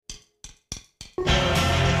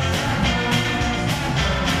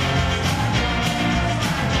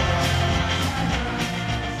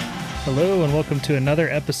Hello and welcome to another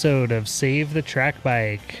episode of Save the Track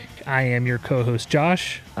Bike. I am your co-host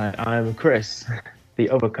Josh. I'm Chris, the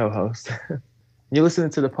other co-host. You're listening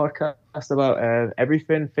to the podcast about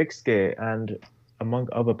everything fixed gear and among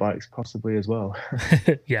other bikes possibly as well.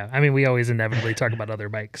 Yeah, I mean we always inevitably talk about other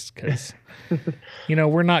bikes because,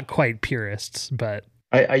 we're not quite purists, but...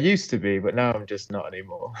 I used to be, but now I'm just not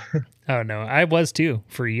anymore. Oh no, I was too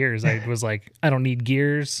for years. I was like, I don't need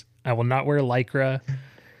gears. I will not wear Lycra.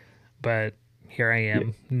 But here I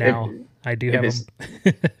am now. I do have them.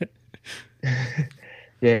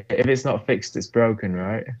 Yeah, if it's not fixed, it's broken,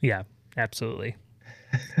 right? Yeah, absolutely.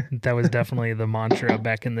 That was definitely the mantra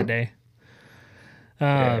back in the day.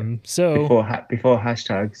 So before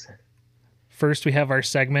hashtags. First, we have our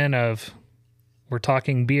segment of we're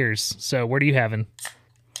talking beers. So what are you having?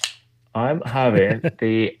 I'm having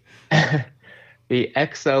the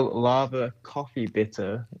XL Lava Coffee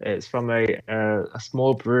Bitter. It's from a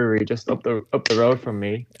small brewery just up the road from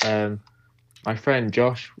me. My friend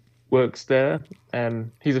Josh works there.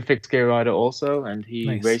 He's a fixed gear rider also, and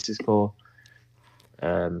he races for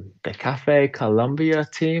the Cafe Colombia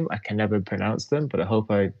team. I can never pronounce them, but I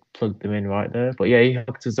hope I plugged them in right there. But yeah, he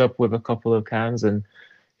hooked us up with a couple of cans, and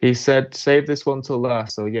he said, save this one till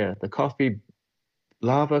last. So yeah, the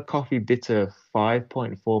Lava Coffee Bitter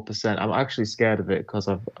 5.4%. I'm actually scared of it because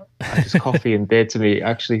just coffee and beer to me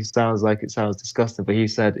actually sounds disgusting. But he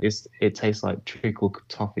said it tastes like treacle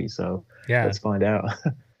toffee. So yeah, let's find out.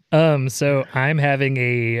 So I'm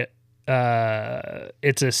having it's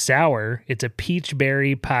a sour. It's a peach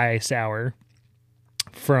berry pie sour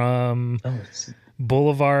from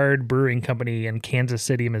Boulevard Brewing Company in Kansas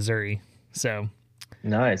City, Missouri. So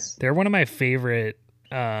nice. They're one of my favorite.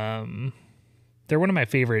 They're one of my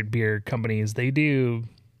favorite beer companies. They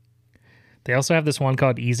also have this one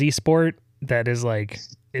called Easy Sport that is like,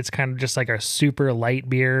 it's kind of just like a super light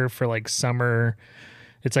beer for like summer.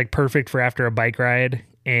 It's like perfect for after a bike ride.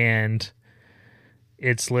 And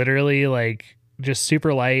it's literally like just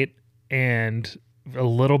super light and a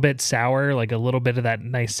little bit sour, like a little bit of that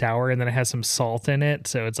nice sour. And then it has some salt in it.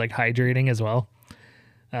 So it's like hydrating as well.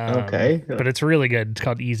 Okay. But it's really good. It's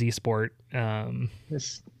called Easy Sport.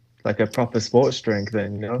 It's like a proper sports drink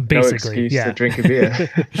then, Basically, no excuse to drink a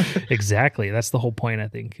beer. Exactly. That's the whole point, I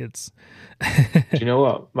think. It's Do you know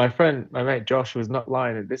what? My mate Josh was not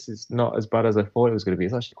lying. This is not as bad as I thought it was going to be.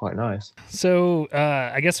 It's actually quite nice. So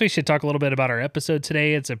I guess we should talk a little bit about our episode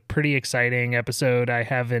today. It's a pretty exciting episode. I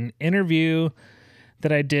have an interview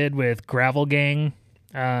that I did with Gravel Gang.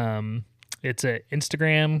 It's an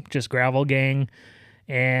Instagram, just Gravel Gang.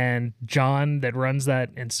 And John that runs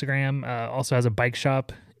that Instagram also has a bike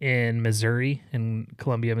shop in Missouri, in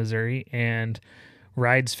Columbia, Missouri, and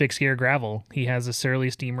rides fixed gear gravel. He has a Surly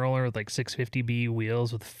steamroller with like 650B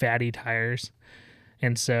wheels with fatty tires.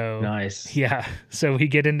 And so nice. Yeah. So we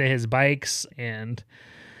get into his bikes and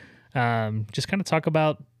just kind of talk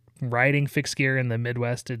about riding fixed gear in the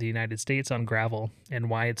Midwest of the United States on gravel and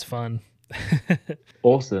why it's fun.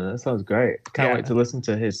 Awesome. That sounds great. Can't wait to listen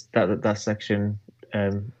to that section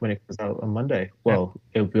when it comes out on Monday. Well,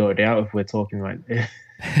 it'll be already out if we're talking right now.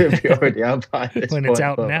 It'll be already out by this when point, it's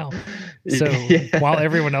out now. So while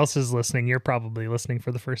everyone else is listening, you're probably listening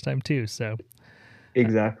for the first time too. So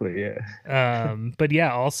exactly, yeah. But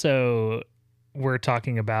yeah, also we're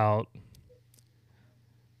talking about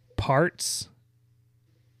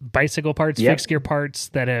bicycle parts, fixed gear parts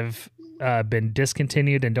that have been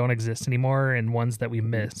discontinued and don't exist anymore, and ones that we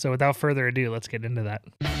missed. So without further ado, let's get into that.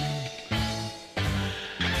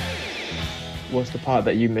 What's the part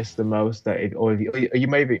that you miss the most? Or you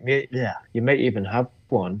may even have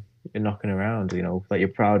one you're knocking around, that you're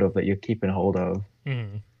proud of, that you're keeping hold of.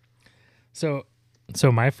 Mm-hmm. So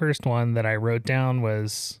my first one that I wrote down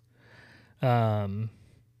was,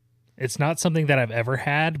 it's not something that I've ever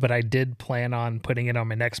had, but I did plan on putting it on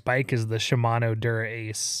my next bike, is the Shimano Dura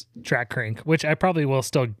Ace track crank, which I probably will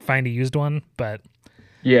still find a used one, but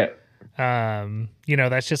yeah.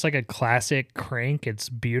 That's just like a classic crank. It's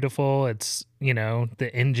beautiful. It's, the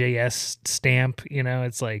NJS stamp,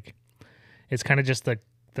 it's like, it's kind of just the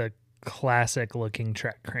classic looking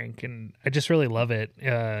track crank. And I just really love it.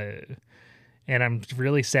 And I'm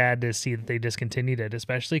really sad to see that they discontinued it,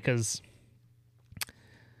 especially because,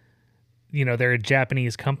 they're a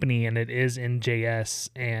Japanese company and it is NJS.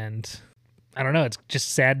 And I don't know, it's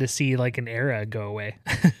just sad to see like an era go away.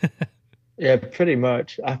 Yeah, pretty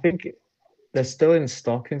much. I think they're still in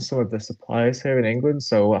stock in some of the suppliers here in England.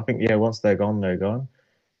 So I think, once they're gone, they're gone.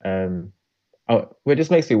 It just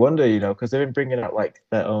makes me wonder, because they've been bringing out like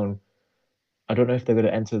their own. I don't know if they're going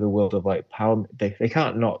to enter the world of like power. They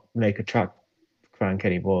can't not make a track crank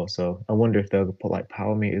anymore. So I wonder if they'll put like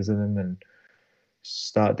power meters in them and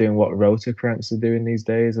start doing what rotor cranks are doing these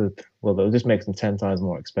days. Or, well, they'll just make them 10 times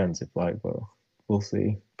more expensive. Like, well, we'll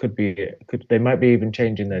see. Could be. Could they might be even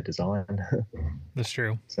changing their design. That's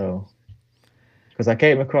true. So because I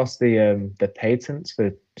came across the patents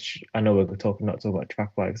for. I know we're talking not talking about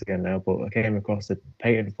track bikes again now, but I came across the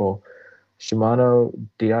patent for Shimano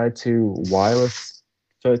Di2 wireless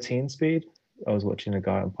 13 speed. I was watching a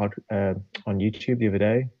guy on YouTube the other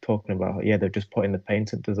day talking about they're just putting the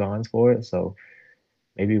patent designs for it. So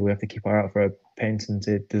maybe we have to keep our eye out for a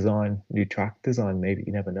patented design, new track design. Maybe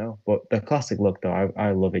you never know. But the classic look though,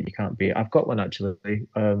 I love it. You can't beat it. I've got one actually.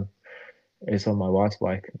 It's on my wife's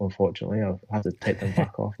bike. Unfortunately, I've had to take them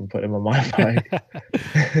back off and put them on my bike.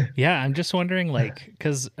 Yeah, I'm just wondering, like,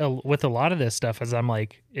 because with a lot of this stuff, as I'm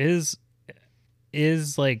like, is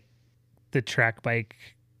like the track bike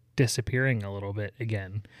disappearing a little bit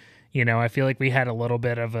again? You know, I feel like we had a little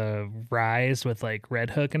bit of a rise with like Red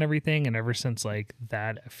Hook and everything, and ever since like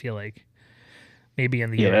that, I feel like maybe in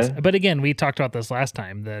the US. But again, we talked about this last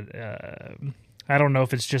time that I don't know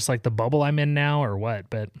if it's just like the bubble I'm in now or what,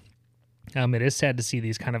 but it is sad to see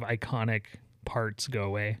these kind of iconic parts go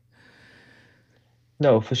away.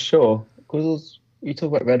 No, for sure. Because you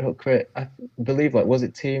talk about Red Hook Crit, I believe like was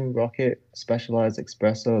it Team Rocket, Specialized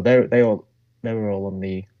Espresso? They were all on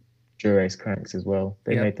the Dura-Ace cranks as well.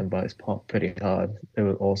 They made them bikes pop pretty hard. They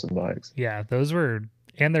were awesome bikes. Yeah, those were,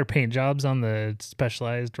 and their paint jobs on the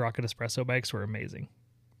Specialized Rocket Espresso bikes were amazing.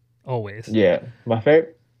 Always. Yeah, my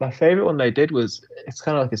favorite one they did was it's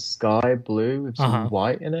kind of like a sky blue with some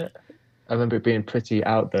white in it. I remember it being pretty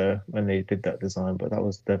out there when they did that design, but that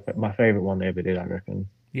was my favorite one they ever did, I reckon.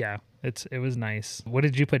 Yeah, it was nice. What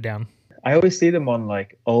did you put down? I always see them on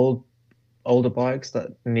like older bikes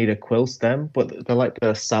that need a quill stem, but they're like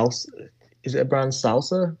the Salsa. Is it a brand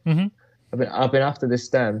Salsa? Mm-hmm. I've been after this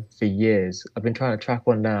stem for years. I've been trying to track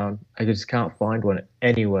one down. I just can't find one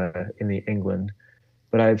anywhere in the England.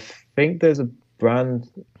 But I think there's a brand,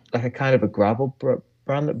 like a kind of a gravel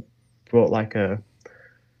brand that brought like a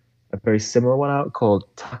very similar one out called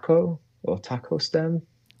Taco or Taco Stem.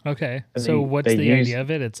 Okay. And so what's the idea of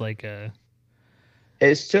it? It's like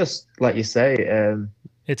it's just like you say,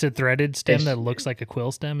 it's a threaded stem that looks like a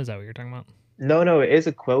quill stem. Is that what you're talking about? No, it is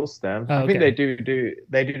a quill stem. I think they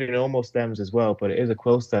do normal stems as well, but it is a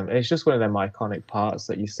quill stem. It's just one of them iconic parts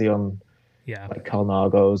that you see on like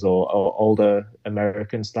Colnagos or older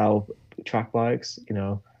American style track bikes, you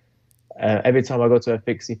know. Every time I go to a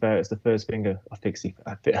fixie fair, it's the first thing a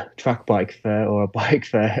track bike fair or a bike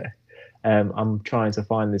fair. I'm trying to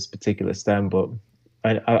find this particular stem, but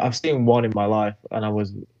I've seen one in my life, and I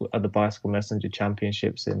was at the Bicycle Messenger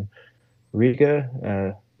Championships in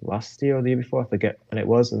Riga last year or the year before, I forget when it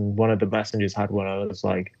was, and one of the messengers had one. I was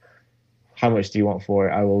like, "How much do you want for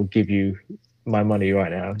it? I will give you my money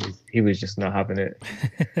right now." He was just not having it.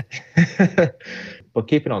 But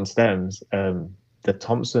keeping on stems, the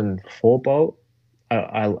Thompson 4-bolt,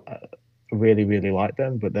 I really, really like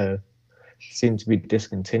them, but they seem to be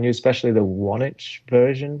discontinued, especially the 1-inch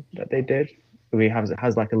version that they did. It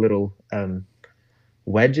has like a little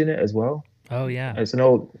wedge in it as well. Oh, yeah. It's an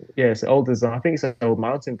old design. I think it's an old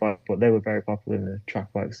mountain bike, but they were very popular in the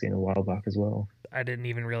track bike scene a while back as well. I didn't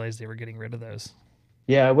even realize they were getting rid of those.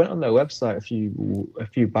 Yeah, I went on their website a few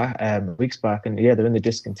weeks back, and they're in the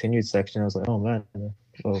discontinued section. I was like, oh man,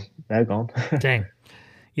 well, they're gone. Dang.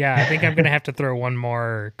 Yeah, I think I'm gonna have to throw one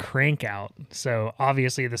more crank out. So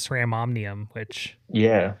obviously the SRAM Omnium, which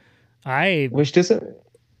doesn't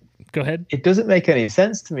go ahead. It doesn't make any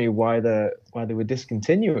sense to me why they would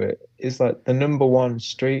discontinue it. It's like the number one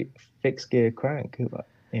street fixed gear crank.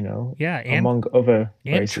 You know, among other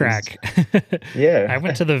races. Track. Yeah, I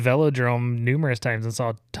went to the velodrome numerous times and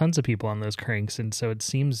saw tons of people on those cranks, and so it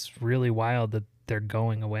seems really wild that they're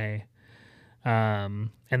going away.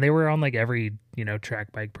 And they were on like every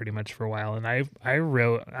track bike pretty much for a while, and I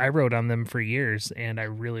rode on them for years, and I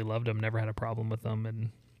really loved them. Never had a problem with them,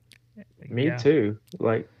 and me too.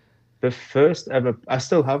 Like the first ever, I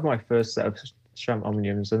still have my first set of SRAM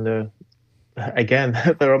Omniums, and they're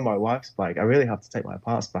on my wife's bike. I really have to take my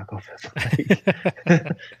parts back off her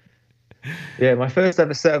bike. Yeah, my first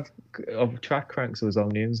ever set of track cranks was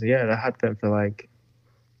Omniums. Yeah, I had them for like,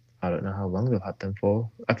 I don't know how long I've had them for.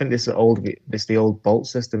 I think this is the old bolt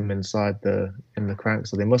system inside in the crank,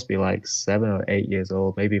 so they must be like 7 or 8 years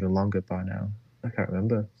old, maybe even longer by now. I can't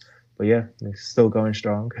remember, but yeah, they're still going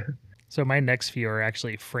strong. So my next few are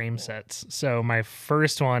actually frame sets. So my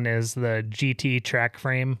first one is the GT track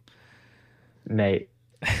frame. Mate,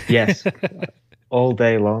 yes, all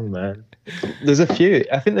day long, man. There's a few.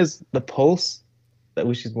 I think there's the Pulse that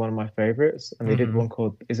which is one of my favorites, and they did Hmm. one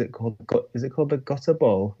called is it called the Gutter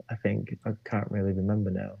Bowl? I think I can't really remember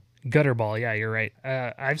now. Gutter Ball, yeah, you're right.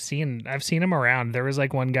 I've seen them around. There was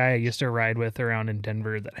like one guy I used to ride with around in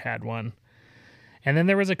Denver that had one, and then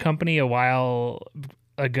there was a company a while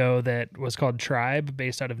ago that was called Tribe,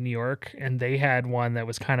 based out of New York, and they had one that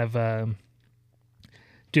was kind of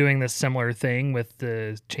doing this similar thing with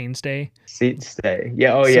the chainstay. Seat stay.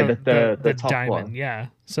 Yeah. Oh yeah. So The the the the the top diamond, one. yeah.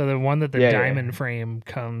 So the one that the Yeah. Yeah. diamond frame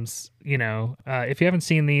comes, if you haven't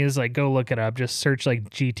seen these, like go look it up. Just search like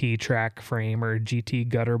GT track frame or GT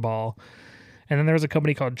gutter ball. And then there was a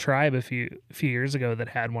company called Tribe a few years ago that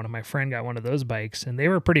had one, of my friend got one of those bikes, and they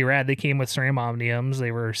were pretty rad. They came with SRAM Omniums.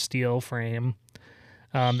 They were steel frame.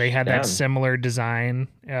 They had that Damn. similar design,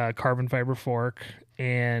 carbon fiber fork,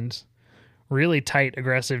 and really tight,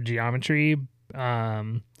 aggressive geometry.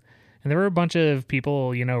 And there were a bunch of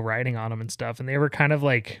people, riding on them and stuff. And they were kind of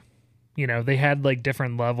like, they had like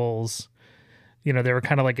different levels. They were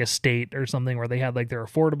kind of like a state or something where they had like their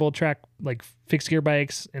affordable track, like fixed gear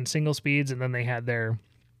bikes and single speeds. And then they had their,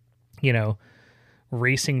 you know,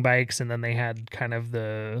 racing bikes. And then they had kind of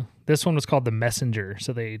this one was called the Messenger.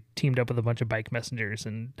 So they teamed up with a bunch of bike messengers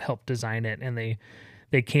and helped design it. And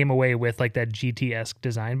they came away with like that GT-esque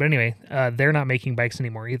design. But anyway, they're not making bikes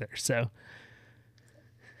anymore either. So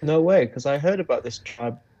No way, because I heard about this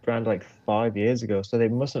Tribe brand like 5 years ago, so they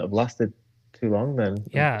mustn't have lasted too long then.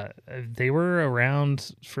 yeah, they were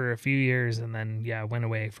around for a few years and then yeah, went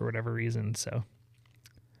away for whatever reason. So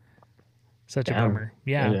such a Damn. bummer.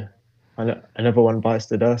 Yeah. Yeah. Another one bites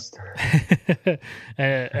the dust.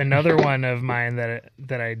 Another one of mine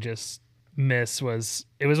that I just miss was,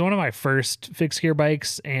 it was one of my first fixed gear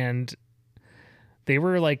bikes, and they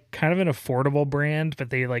were like kind of an affordable brand, but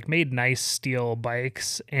they like made nice steel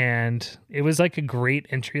bikes, and it was like a great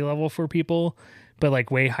entry level for people, but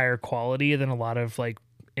like way higher quality than a lot of like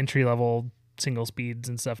entry level single speeds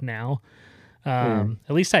and stuff now. Hmm.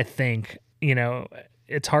 At least I think,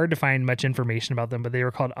 it's hard to find much information about them, but they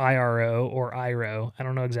were called IRO or IRO. I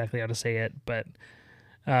don't know exactly how to say it, but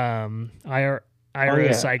Oh IRO yeah,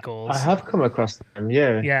 I cycles. have come across them.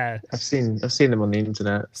 Yeah, Yeah. I've seen them on the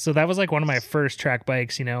internet. So that was like one of my first track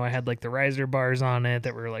bikes. I had like the riser bars on it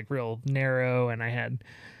that were like real narrow, and I had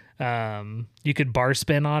you could bar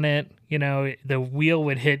spin on it. The wheel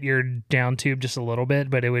would hit your down tube just a little bit,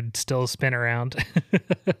 but it would still spin around.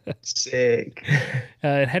 Sick.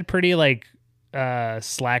 It had pretty like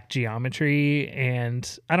slack geometry,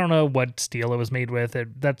 and I don't know what steel it was made with.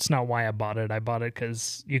 That's not why I bought it. I bought it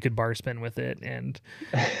because you could bar spin with it, and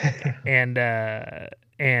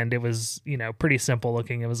and it was pretty simple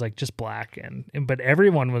looking. It was like just black, and but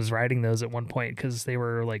everyone was riding those at one point because they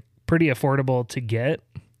were like pretty affordable to get,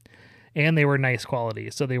 and they were nice quality,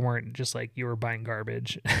 so they weren't just like you were buying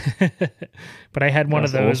garbage. But I had one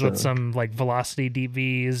of That's those with awesome. some like Velocity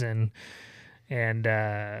DVs and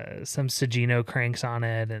some Sagino cranks on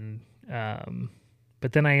it, and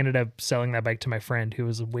but then I ended up selling that bike to my friend who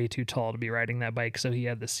was way too tall to be riding that bike, so he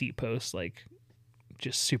had the seat post like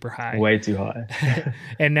just super high. Way too high.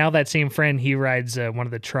 And now that same friend, he rides one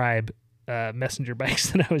of the Tribe messenger bikes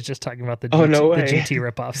that I was just talking about, the Oh GT no the way.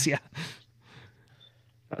 GT ripoffs. Yeah.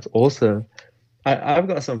 That's awesome. I've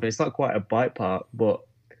got something. It's not quite a bike part, but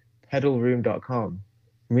pedalroom.com.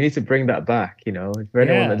 We need to bring that back, for anyone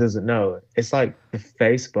that Yeah. doesn't know. It's like the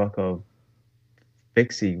Facebook of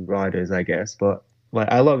fixie riders, I guess. But like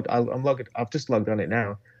I'm logged, I've just logged on it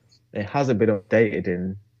now. It hasn't been updated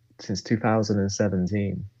in since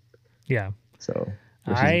 2017. Yeah. So,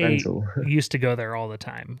 which is I mental. used to go there all the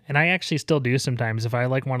time, and I actually still do sometimes. If I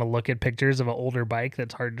like want to look at pictures of an older bike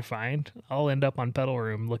that's hard to find, I'll end up on Pedal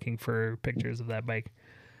Room looking for pictures of that bike.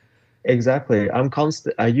 Exactly.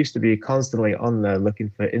 I used to be constantly on there looking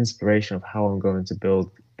for inspiration of how I'm going to build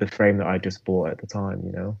the frame that I just bought at the time,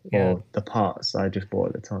 Yeah, or the parts I just bought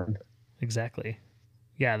at the time. exactly.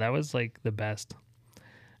 Yeah, that was like the best.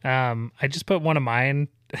 I just put one of mine,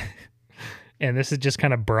 and this is just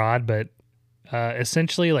kind of broad, but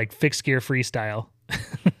essentially like fixed gear freestyle.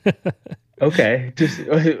 Okay, just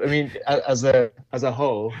I mean, as a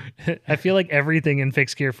whole, I feel like everything in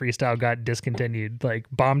fixed gear freestyle got discontinued. Like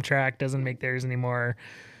Bomb Track doesn't make theirs anymore.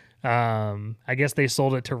 I guess they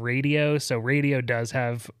sold it to Radio, so Radio does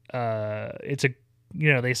have it's a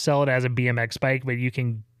they sell it as a BMX bike, but you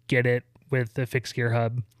can get it with the fixed gear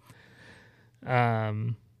hub.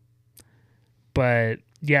 Um, but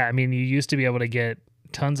yeah, I mean, you used to be able to get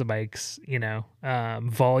tons of bikes.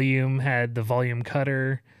 Volume had the Volume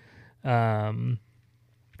Cutter. Um,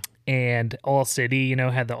 and All City,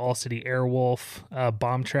 had the All City Airwolf.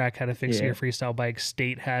 Bomb Track had a fixed gear yeah. freestyle bike.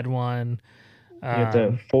 State had one. You had the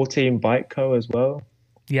Um, 14 Bike Co as well.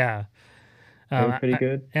 Yeah. They were pretty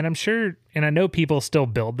good. And I'm sure, and I know people still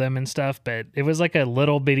build them and stuff, but it was like a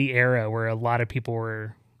little bitty era where a lot of people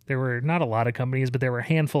were, there were not a lot of companies, but there were a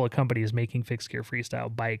handful of companies making fixed gear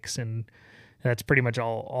freestyle bikes, and that's pretty much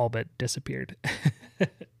all but disappeared.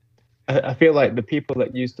 I feel like the people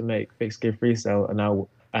that used to make fixed gear freestyle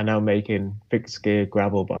are now making fixed gear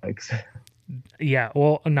gravel bikes. Yeah,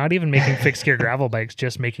 well, not even making fixed gear gravel bikes,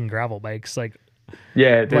 just making gravel bikes.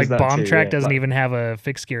 Yeah, there's Like that Bomb too. Track Yeah, doesn't like even have a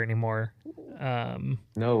fixed gear anymore.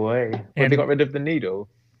 no way. But they And got rid of the needle.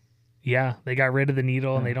 yeah, they got rid of the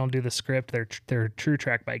needle and they Oh, don't do the script. Their true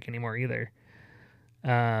track bike anymore either.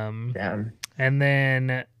 damn. And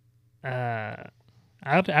then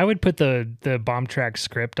I would put the Bomb Track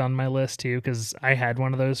script on my list too, because I had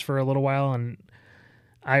one of those for a little while and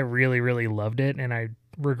I really really loved it, and I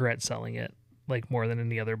regret selling it like more than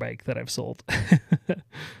any other bike that I've sold.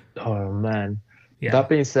 Oh man. Yeah, That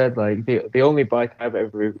being said, like the only bike I've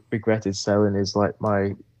ever regretted selling is like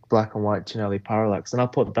my black and white Chinelli Parallax, and I'll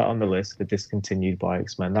put that on the list for discontinued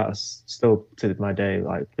bikes, man. That's still to my day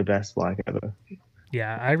like the best bike ever.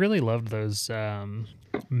 yeah, I really loved those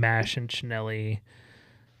Mash and Chinelli.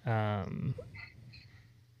 Um,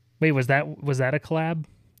 Wait, was that a collab?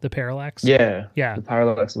 The Parallax? Yeah, Yeah, the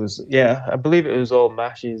Parallax was, yeah, I believe it was all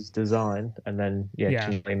Mash's design, and then yeah, yeah,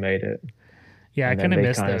 Chinelli made it, yeah. I and then kind of they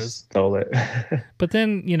miss kind of those. stole it. But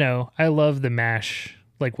then, I love the Mash,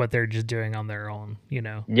 like what they're just doing on their own.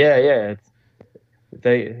 Yeah, yeah.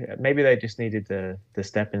 They just needed the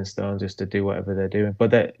stepping stone just to do whatever they're doing. But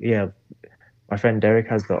that yeah, my friend Derek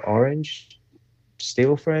has the orange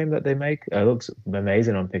steel frame that they make. It looks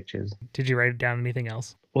amazing on pictures. Did you write down anything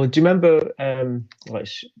else? Well, do you remember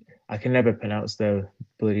I can never pronounce the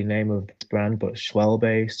bloody name of this brand, but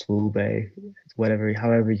Schwalbe, whatever,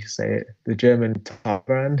 however you say it, the German top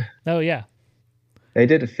brand. Oh yeah, They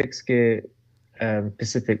did a fixed gear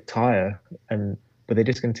Pacific tire, and but they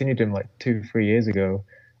discontinued them like 2, 3 years ago.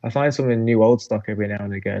 I find some in new old stock every now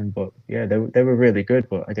and again, but yeah, they were really good.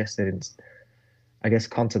 But I guess they didn't. I guess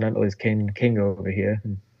Continental is king over here.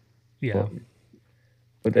 yeah.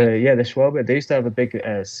 But yeah, the Schwalbe, they used to have a big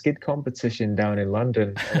skid competition down in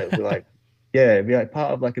London, and it'd be like, yeah, it'd be like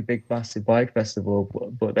part of like a big massive bike festival,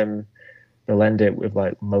 but then they'll end it with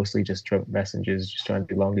like mostly just drunk messengers just trying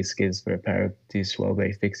to do lonely skids for a pair of these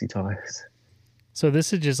Schwalbe fixie tires. So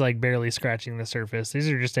this is just like barely scratching the surface. These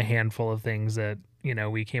are just a handful of things that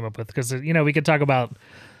we came up with, because we could talk about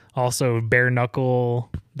also bare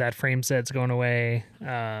knuckle, that frame set's going away,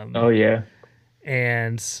 Oh yeah,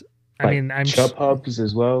 and I like mean I'm Chub Hubs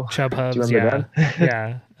as well. Chub Do you hubs, yeah, remember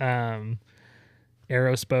that? yeah,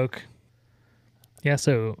 arrow spoke, yeah.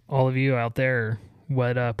 So all of you out there,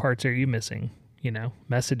 what parts are you missing?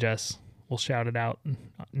 Message us. We'll shout it out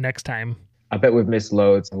next time. I bet we've missed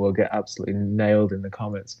loads and we'll get absolutely nailed in the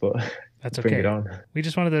comments, but That's bring it okay. on. We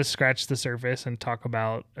just wanted to scratch the surface and talk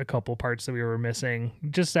about a couple parts that we were missing,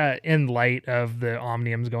 just in light of the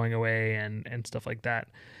Omniums going away and stuff like that.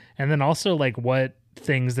 And then also like what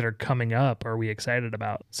things that are coming up are we excited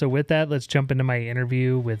about. So with that, let's jump into my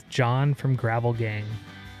interview with John from Gravel Gang.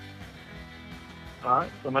 All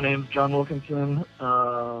right, so my name's John Wilkinson.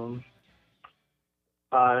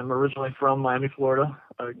 I'm originally from Miami, Florida.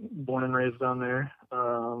 Born and raised down there.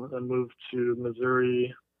 Then moved to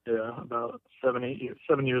Missouri, about 7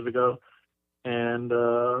 years ago. And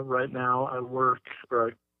right now I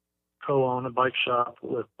co-own a bike shop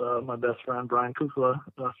with my best friend Brian Kukla,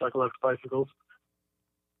 Cycle X Bicycles.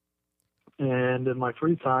 And in my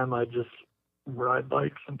free time, I just ride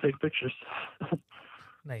bikes and take pictures.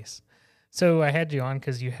 Nice. So I had you on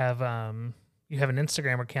because you have an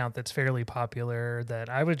Instagram account that's fairly popular that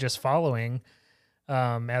I was just following,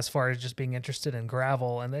 as far as just being interested in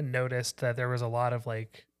gravel, and then noticed that there was a lot of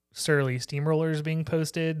like Surly steamrollers being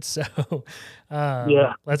posted. So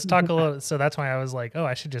Yeah. let's talk a little. So that's why I was like, oh,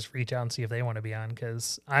 I should just reach out and see if they want to be on,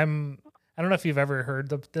 because I don't know if you've ever heard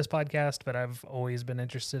this podcast, but I've always been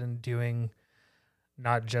interested in doing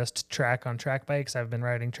not just track on track bikes. I've been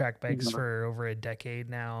riding track bikes for over a decade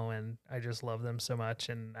now, and I just love them so much.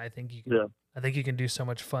 And I think you can do so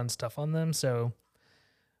much fun stuff on them. So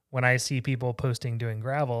when I see people posting doing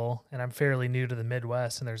gravel, and I'm fairly new to the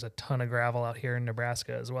Midwest, and there's a ton of gravel out here in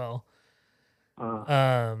Nebraska as well.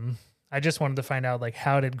 I just wanted to find out, like,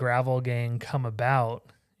 how did Gravel Gang come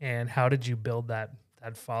about, and how did you build that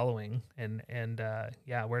following, and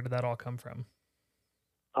where did that all come from?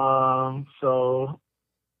 So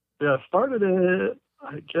yeah, I started it,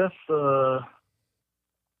 I guess, I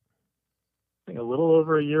think a little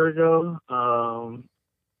over a year ago.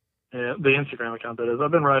 And the Instagram account, that is.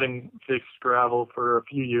 I've been riding fixed gravel for a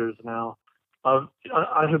few years now.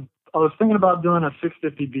 I was thinking about doing a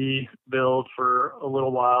 650B build for a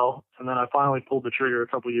little while, and then I finally pulled the trigger a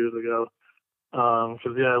couple years ago.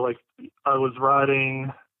 Because like I was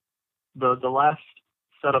riding the last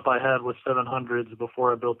setup I had with 700s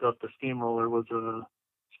before I built up the steamroller was a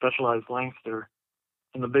Specialized Langster,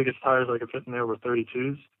 and the biggest tires I could fit in there were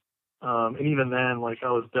 32s. And even then, like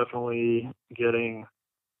I was definitely getting,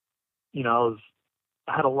 I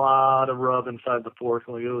had a lot of rub inside the fork.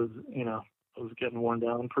 Like it was, it was getting worn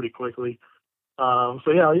down pretty quickly. A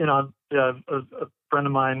friend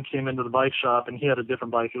of mine came into the bike shop and he had a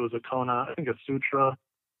different bike. It was a Kona, I think a Sutra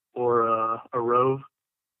or a Rove.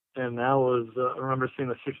 And that was, I remember seeing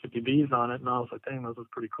the 650Bs on it and I was like, dang, those look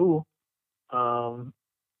pretty cool. I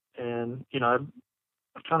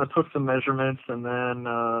kind of took some measurements and then,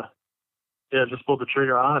 just pulled the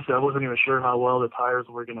trigger. Honestly, I wasn't even sure how well the tires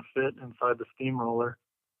were going to fit inside the steamroller,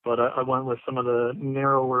 but I went with some of the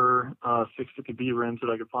narrower 650B rims that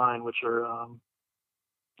I could find, which are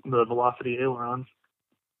the Velocity ailerons,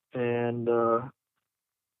 and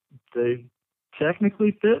they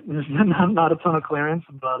technically fit. There's not a ton of clearance,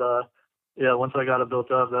 but once I got it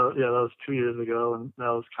built up, that was 2 years ago, and that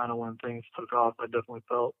was kind of when things took off. I definitely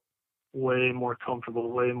felt way more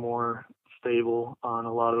comfortable, way more stable on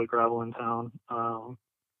a lot of the gravel in town.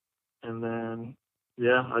 And then,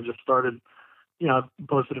 I just started, I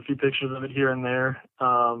posted a few pictures of it here and there.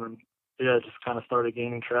 It just kind of started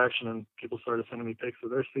gaining traction and people started sending me pics of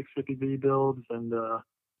their 650B builds. And,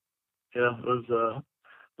 it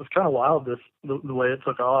was kind of wild, the way it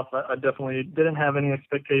took off. I definitely didn't have any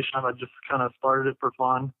expectation of it. I just kind of started it for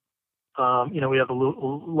fun. We have a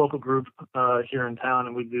local group here in town,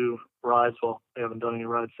 and we do rides. Well, they haven't done any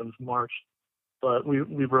rides since March, but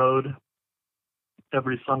we rode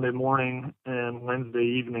every Sunday morning and Wednesday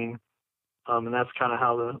evening, and that's kind of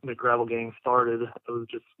how the gravel gang started. It was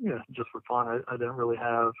just for fun. I didn't really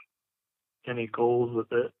have any goals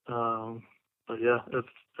with it, but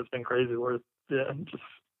it's been crazy.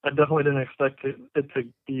 I definitely didn't expect it to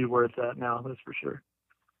be where it's at now. That's for sure.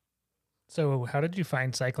 So how did you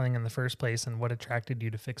find cycling in the first place and what attracted you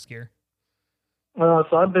to fixed gear? So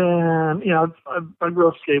I've been, I grew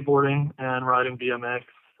up skateboarding and riding BMX.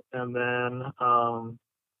 And then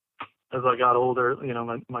as I got older,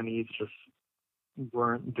 my knees just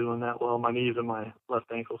weren't doing that well, my knees and my left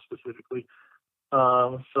ankle specifically.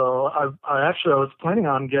 So I was planning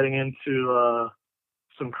on getting into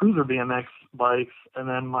some cruiser BMX bikes. And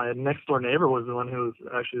then my next door neighbor was the one who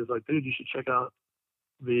was like, dude, you should check out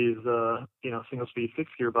these single speed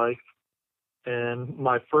fixed gear bikes. And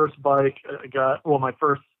my first bike my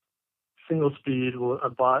first single speed I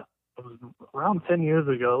bought, it was around 10 years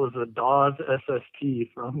ago. It was a Dawes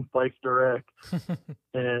SST from Bikes Direct.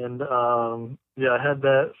 And I had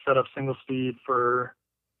that set up single speed for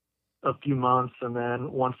a few months, and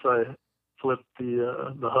then once I flipped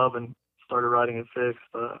the hub and started riding it fixed,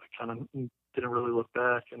 I kind of didn't really look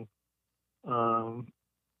back. And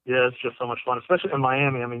it's just so much fun, especially in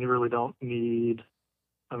Miami. I mean, you really don't need,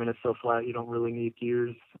 it's so flat, you don't really need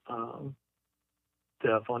gears to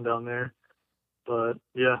have fun down there. But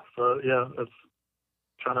that's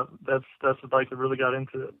the bike that really got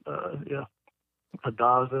into it. A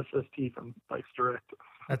Dawes SST from Bikes Direct.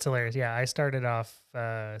 That's hilarious. Yeah, I started off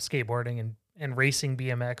skateboarding and racing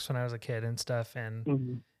BMX when I was a kid and stuff,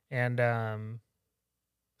 and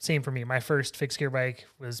same for me. My first fixed gear bike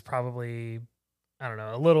was probably, I don't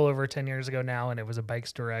know, a little over 10 years ago now, and it was a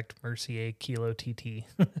Bikes Direct Mercier Kilo TT.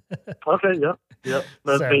 Okay, yep.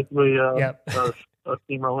 That's basically a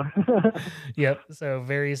steamroller. Yep. So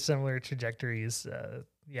very similar trajectories.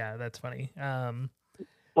 That's funny.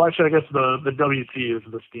 Well, actually, I guess the WT is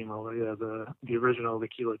the steamroller. Yeah, the original, the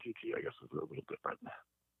Kilo TT, I guess, is a little different.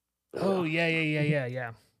 Oh yeah.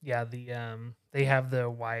 Yeah, they have the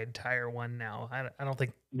wide tire one now. I don't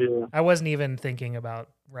think. Yeah. I wasn't even thinking about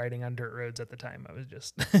riding on dirt roads at the time. I was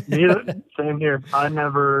just. Same here. I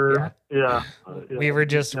never. Yeah. We were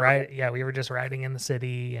just we were just riding in the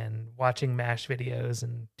city and watching MASH videos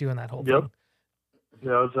and doing that whole thing.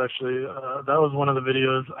 Yeah, it was actually that was one of the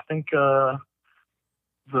videos. I think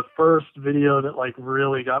the first video that like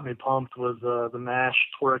really got me pumped was the MASH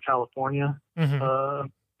Tour of California. Mm-hmm.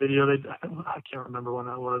 Video. I can't remember when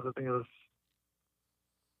that was. I think it was,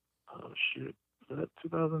 was that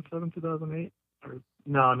 2007, 2008? Or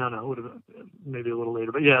no, it would have been maybe a little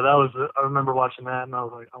later. But yeah, that was. I remember watching that, and I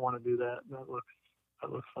was like, I want to do that. That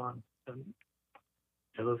looks fun. And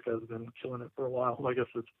yeah, those guys have been killing it for a while. Well, I guess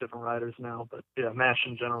it's different riders now, but yeah, MASH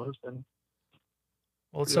in general has been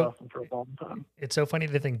awesome for a long time. It's so funny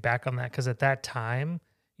to think back on that because at that time,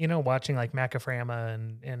 watching like Macaframa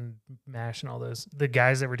and Mash and all the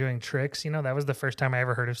guys that were doing tricks, that was the first time I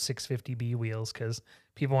ever heard of 650B wheels because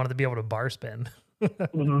people wanted to be able to bar spin.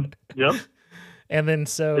 Yep. And then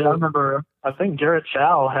Yeah, I remember, I think Garrett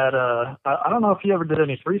Chow had I don't know if he ever did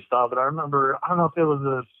any freestyle, but I don't know if it was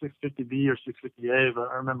a 650B or 650A, but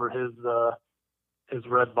I remember his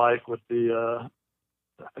red bike with the,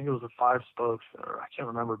 I think it was a 5 spokes, or I can't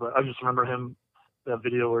remember, but I just remember him, that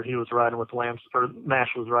video where he was riding with Lance, or Mash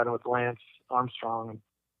was riding with Lance Armstrong, and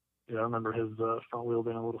yeah, I remember his front wheel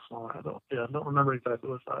being a little smaller. I don't remember exactly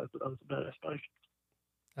what size, but that was a badass bike.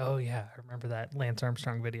 Oh yeah, I remember that Lance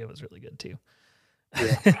Armstrong video was really good too.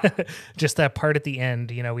 Yeah. Just that part at the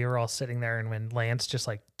end, we were all sitting there, and when Lance just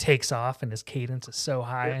like takes off and his cadence is so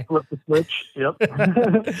high, flip the switch. Yep.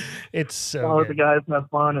 It's so good. The guys have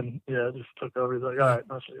fun, and yeah, just took over. He's like, all right,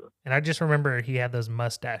 I'll show you. And I just remember he had those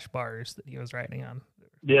mustache bars that he was riding on.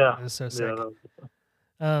 Yeah, it was so sick.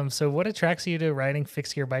 Yeah, so what attracts you to riding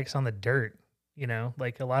fixed gear bikes on the dirt?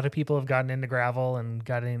 Like a lot of people have gotten into gravel and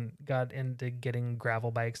got into getting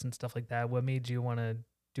gravel bikes and stuff like that. What made you want to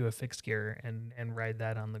do a fixed gear and ride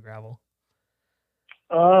that on the gravel?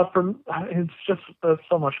 It's just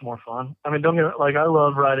so much more fun. I mean, don't get like, I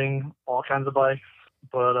love riding all kinds of bikes,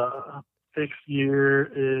 but fixed gear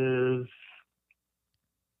is,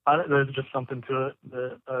 there's just something to it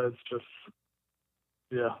that it's just,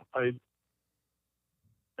 yeah.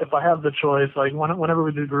 If I have the choice, like whenever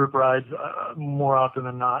we do group rides, more often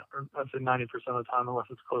than not, or I'd say 90% of the time, unless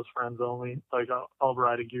it's close friends only, like I'll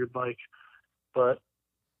ride a geared bike. But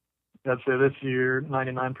I'd say this year,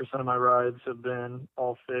 99% of my rides have been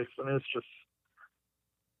all fixed. I mean, it's just,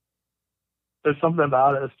 there's something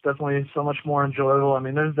about it. It's definitely so much more enjoyable. I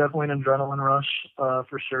mean, there's definitely an adrenaline rush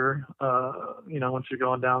for sure. Once you're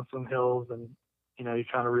going down some hills and, you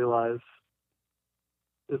kind of realize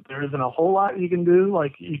that there isn't a whole lot you can do.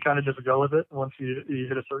 Like, you kind of just go with it. Once you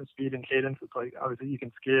hit a certain speed and cadence, it's like, obviously you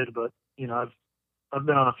can skid, but, I've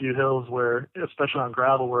been on a few hills where, especially on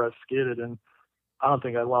gravel, where I've skidded, and I don't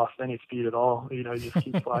think I lost any speed at all. You just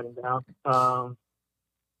keep sliding down.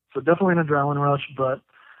 So definitely an adrenaline rush, but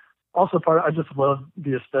also I just love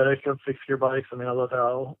the aesthetic of fixed gear bikes. I mean, I love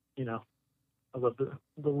how, I love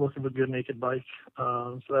the look of a good naked bike.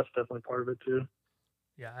 So that's definitely part of it too.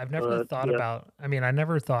 Yeah, I've never thought about, I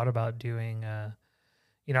never thought about doing,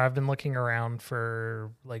 I've been looking around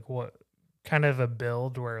for like what kind of a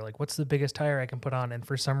build where like, what's the biggest tire I can put on? And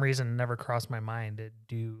for some reason, it never crossed my mind to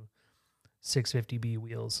do 650B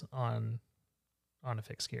wheels on a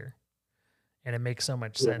fixed gear. And it makes so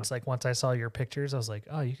much sense. Like once I saw your pictures, I was like,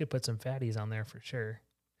 oh, you could put some fatties on there for sure.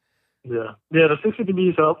 Yeah. Yeah. The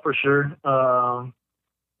 650Bs help for sure.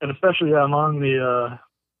 And especially, I'm on the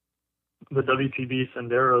WTB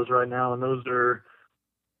Senderos right now, and those are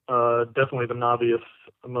definitely the knobbiest,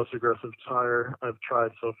 the most aggressive tire I've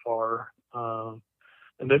tried so far. And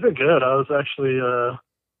they've been good. I was actually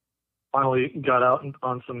finally got out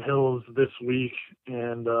on some hills this week,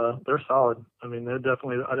 and they're solid. I mean, they're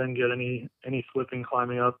definitely, I didn't get any slipping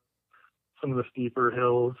climbing up some of the steeper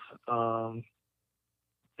hills. And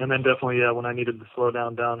then definitely, yeah, when I needed to slow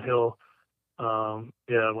down downhill, when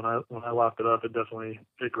I locked it up,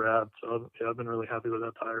 it grabbed. So yeah, I've been really happy with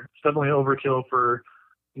that tire. It's definitely overkill for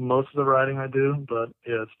most of the riding I do, but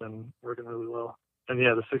yeah, it's been working really well. And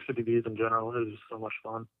yeah, the 650Bs in general is just so much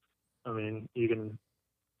fun. I mean, you can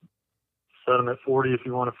set them at 40 if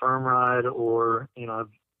you want a firm ride, or, I've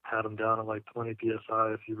had them down at like 20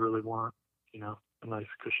 PSI if you really want, a nice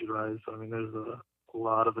cushy ride. So, I mean, there's a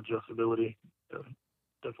lot of adjustability.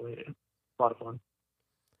 Definitely a lot of fun.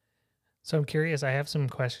 So I'm curious, I have some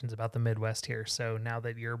questions about the Midwest here. So now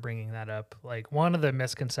that you're bringing that up, like one of the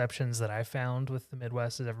misconceptions that I found with the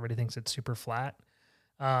Midwest is everybody thinks it's super flat.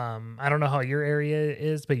 I don't know how your area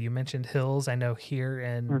is, but you mentioned hills. I know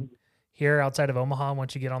here outside of Omaha,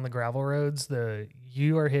 once you get on the gravel roads,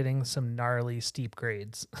 you are hitting some gnarly steep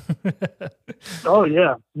grades. Oh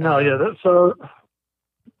yeah, no, yeah. So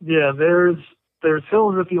yeah, there's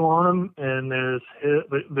hills if you want them, and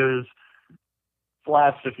there's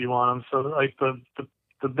flats if you want them. So like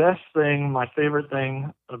the best thing, my favorite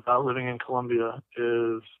thing about living in Columbia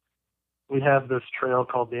is we have this trail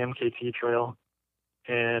called the MKT Trail,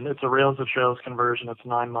 and it's a Rails to Trails conversion. It's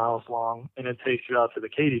 9 miles long, and it takes you out to the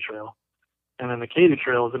Katy Trail. And then the Katy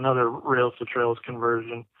Trail is another Rails to Trails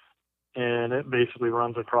conversion, and it basically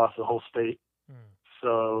runs across the whole state.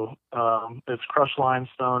 So it's crushed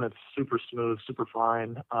limestone. It's super smooth, super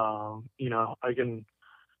fine. I can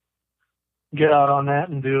get out on that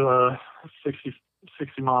and do a 60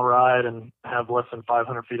 mile ride and have less than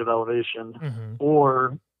 500 feet of elevation. Mm-hmm.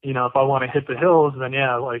 Or, if I want to hit the hills, then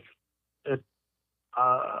yeah, like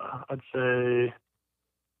I'd say,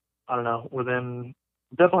 I don't know, within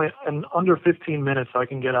definitely in under 15 minutes, I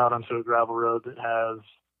can get out onto a gravel road that has,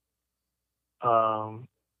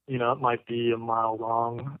 it might be a mile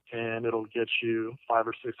long, and it'll get you 500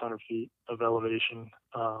 or 600 feet of elevation.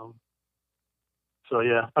 So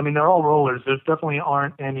yeah, I mean, they're all rollers. There definitely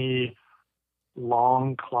aren't any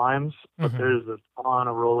long climbs, but there's a ton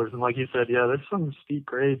of rollers. And like you said, yeah, there's some steep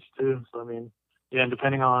grades too. So I mean, yeah, and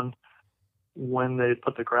depending on when they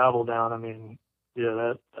put the gravel down, I mean,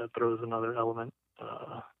 yeah, that throws another element.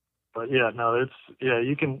 But yeah, no,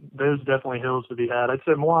 there's definitely hills to be had. I'd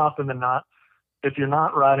say more often than not, if you're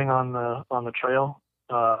not riding on the trail,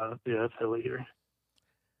 yeah, it's hilly here.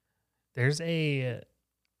 There's a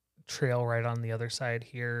trail right on the other side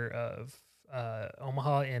here of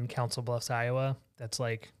Omaha in Council Bluffs, Iowa. That's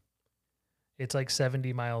like, it's like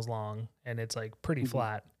 70 miles long, and it's like pretty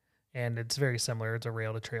flat, and it's very similar. It's a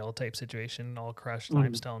rail to trail type situation, all crushed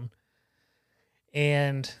limestone.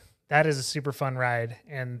 And that is a super fun ride.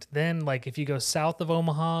 And then like if you go south of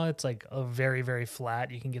Omaha, it's like a very, very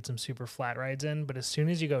flat. You can get some super flat rides in. But as soon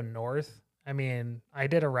as you go north, I mean, I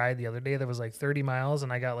did a ride the other day that was like 30 miles,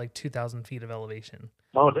 and I got like 2,000 feet of elevation.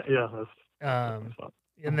 Oh yeah, that's fun.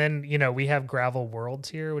 And then, we have Gravel Worlds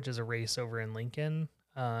here, which is a race over in Lincoln.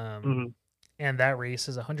 And that race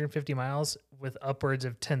is 150 miles with upwards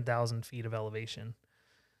of 10,000 feet of elevation.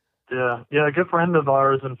 Yeah. A good friend of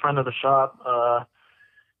ours and friend of the shop,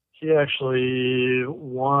 he actually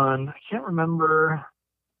won. I can't remember.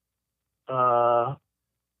 I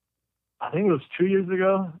think it was 2 years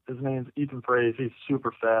ago. His name's Ethan Fraze. He's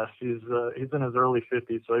super fast. He's in his early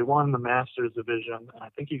 50s, so he won the Masters division, and I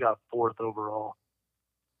think he got 4th overall.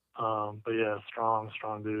 But yeah, strong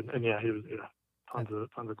dude. And yeah, he was tons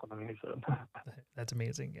of climbing, he said. That's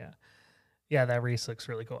amazing. Yeah, that race looks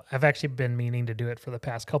really cool. I've actually been meaning to do it for the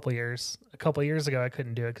past couple years. A couple years ago, I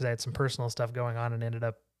couldn't do it because I had some personal stuff going on and ended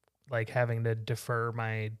up like having to defer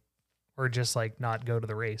or just like not go to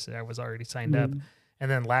the race. I was already signed up.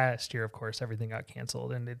 And then last year, of course, everything got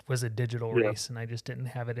canceled, and it was a digital race, and I just didn't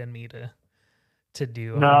have it in me to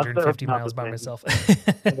do 150 miles by myself.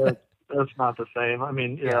 That's not the same. I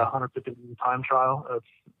mean, 150 time trial. That's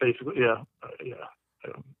basically, I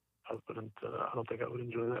don't think I would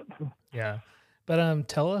enjoy that. Yeah. But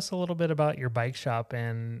tell us a little bit about your bike shop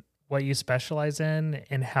and what you specialize in,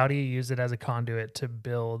 and how do you use it as a conduit to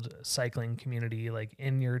build cycling community like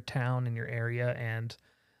in your town, in your area, and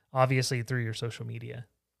obviously through your social media.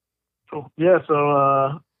 Cool. Yeah.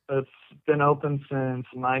 So it's been open since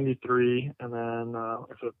 '93, and then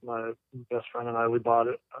my best friend and we bought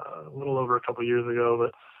it a little over a couple years ago.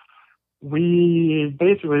 But we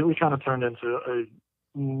kind of turned into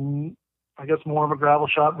I guess more of a gravel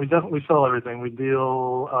shop. We sell everything. We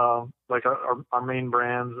deal like our main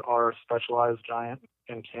brands are Specialized, Giant,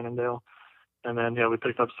 and Cannondale, and then we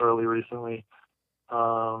picked up Surly recently.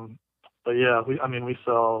 But yeah, we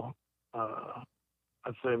sell,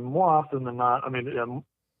 I'd say more often than not. I mean,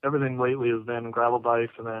 everything lately has been gravel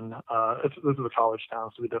bikes, and then this is a college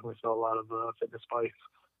town, so we definitely sell a lot of fitness bikes.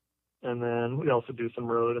 And then we also do some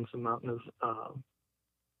road and some mountains.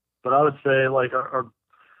 But I would say like our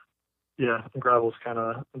gravel's kind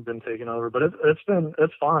of been taken over, but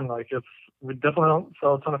it's fun. Like we definitely don't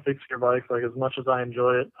sell a ton of fixed gear bikes. Like as much as I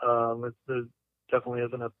enjoy it, there definitely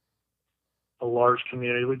isn't a large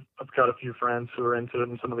community. I've got a few friends who are into it,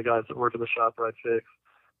 and some of the guys that work at the shop ride fixed.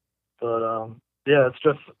 But it's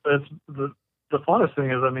the funnest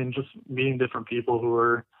thing is, just meeting different people who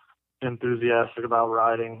are enthusiastic about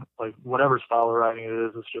riding, like whatever style of riding it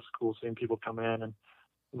is. It's just cool seeing people come in, and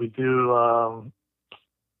we do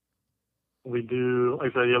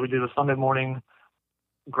like I said, we do the Sunday morning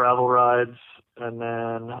gravel rides, and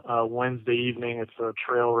then Wednesday evening it's a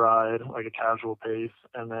trail ride, like a casual pace,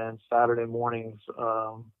 and then Saturday mornings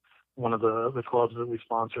one of the clubs that we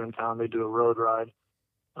sponsor in town, they do a road ride.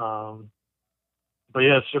 But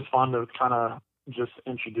yeah, it's just fun to kind of just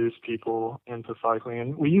introduce people into cycling.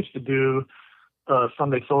 And we used to do a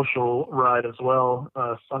Sunday social ride as well,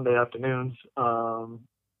 Sunday afternoons,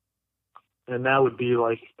 and that would be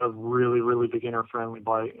like a really, really beginner friendly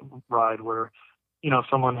bike ride where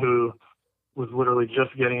someone who was literally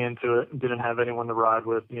just getting into it and didn't have anyone to ride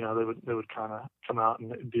with, they would kind of come out,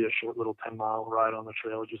 and it'd be a short little 10-mile ride on the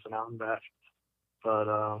trail, just an out and back. But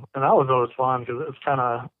and that was always fun because it's kind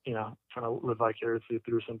of trying to live vicariously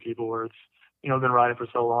through some people where it's been riding for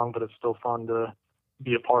so long, but it's still fun to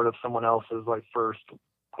be a part of someone else's like first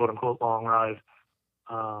quote unquote long ride.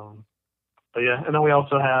 But yeah, and then we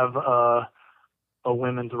also have a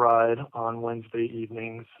women's ride on Wednesday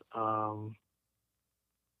evenings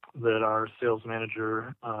that our sales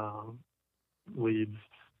manager leads.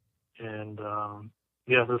 And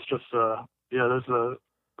yeah, there's just yeah,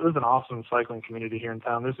 there's an awesome cycling community here in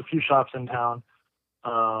town. There's a few shops in town,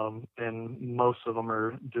 and most of them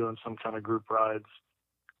are doing some kind of group rides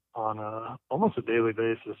on almost a daily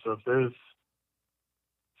basis. So if there's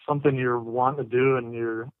something you're wanting to do and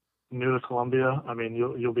you're new to Columbia, I mean,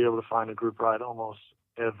 you'll be able to find a group ride almost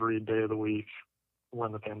every day of the week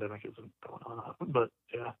when the pandemic isn't going on. But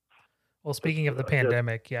yeah. Well, speaking of the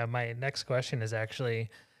pandemic, yeah, my next question is actually,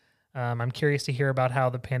 I'm curious to hear about how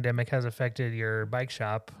the pandemic has affected your bike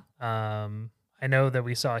shop. I know that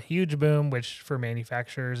we saw a huge boom, which for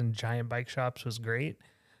manufacturers and giant bike shops was great.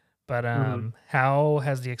 But how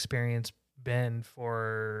has the experience been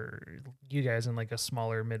for you guys in like a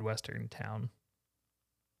smaller Midwestern town?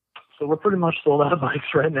 So we're pretty much sold out of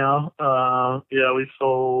bikes right now. Yeah, we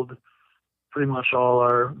sold pretty much all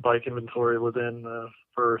our bike inventory within the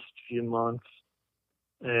first few months.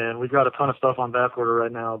 And we've got a ton of stuff on back order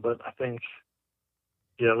right now, but I think,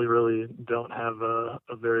 yeah, we really don't have a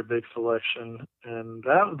very big selection. And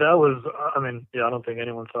that was, I mean, yeah, I don't think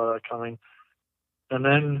anyone saw that coming. And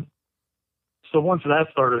then, so once that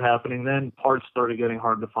started happening, then parts started getting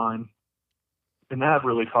hard to find. And that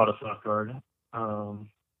really caught us off guard.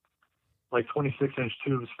 Like 26-inch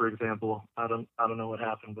tubes, for example, I don't know what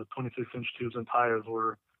happened, but 26-inch tubes and tires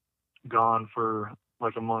were gone for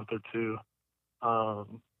like a month or two.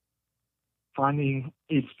 Finding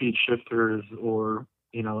 8-speed shifters or,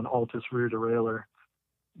 you know, an Altus rear derailleur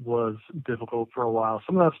was difficult for a while.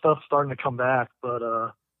 Some of that stuff's starting to come back, but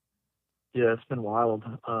yeah, it's been wild.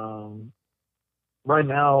 Right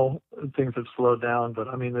now things have slowed down, but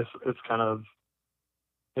I mean, it's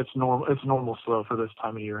normal slow for this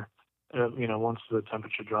time of year. You know, once the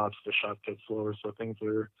temperature drops, the shop gets slower, so things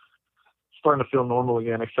are starting to feel normal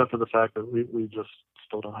again, except for the fact that we just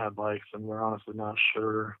still don't have bikes, and we're honestly not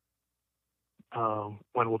sure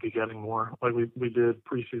when we'll be getting more. Like we did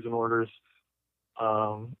preseason orders,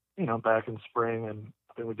 you know, back in spring, and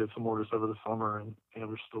I think we did some orders over the summer, and you know,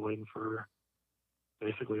 we're still waiting for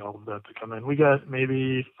basically all of that to come in. We got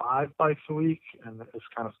maybe 5 bikes a week, and it's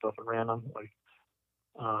kind of stuff at random. Like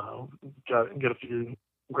get a few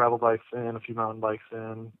gravel bikes in, a few mountain bikes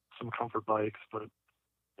in, some comfort bikes, but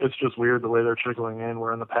it's just weird the way they're trickling in.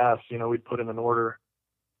 Where in the past, you know, we'd put in an order,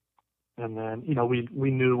 and then, you know, we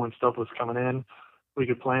knew when stuff was coming in, we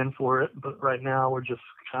could plan for it. But right now, we're just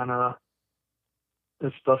kind of,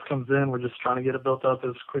 as stuff comes in, we're just trying to get it built up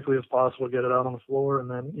as quickly as possible, get it out on the floor, and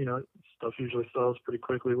then, you know, stuff usually sells pretty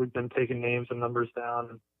quickly. We've been taking names and numbers down,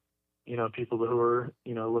 and, you know, people who are,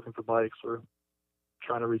 you know, looking for bikes, we're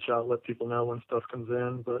trying to reach out, let people know when stuff comes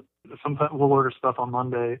in. But sometimes we'll order stuff on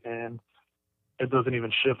Monday, and it doesn't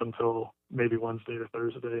even ship until maybe Wednesday or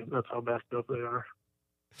Thursday. That's how backed up they are.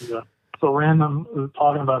 Yeah. So random,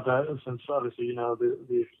 talking about that, since obviously, you know,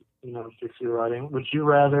 the you know, fixed-gear riding, would you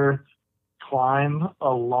rather climb a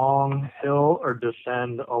long hill or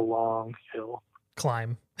descend a long hill?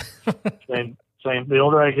 Climb. Same. The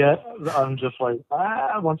older I get, I'm just like,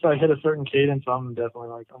 once I hit a certain cadence, I'm definitely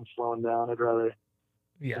like, I'm slowing down. I'd rather,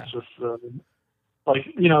 yeah. It's just like,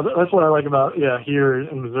 you know, that's what I like about, here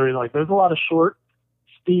in Missouri. Like, there's a lot of short,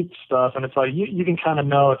 steep stuff, and it's like you can kind of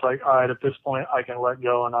know, it's like, all right, at this point I can let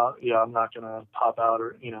go, and I'm not gonna pop out,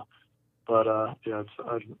 or, you know. But yeah,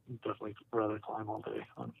 I'd definitely rather climb all day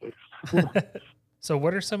on fixed. So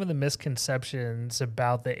what are some of the misconceptions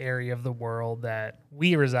about the area of the world that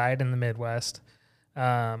we reside in the Midwest?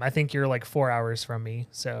 I think you're like 4 hours from me,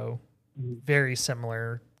 so very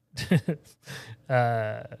similar,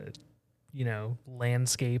 you know,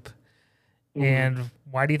 landscape. Mm-hmm. And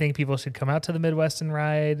why do you think people should come out to the Midwest and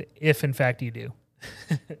ride, if in fact you do?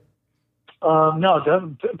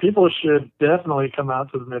 No, people should definitely come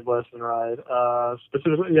out to the Midwest and ride.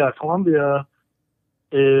 Specifically, Columbia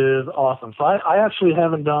is awesome. So I actually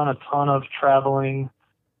haven't done a ton of traveling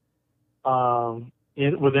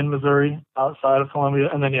within Missouri, outside of Columbia,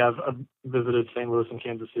 and then I've visited St. Louis and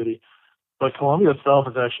Kansas City. But Columbia itself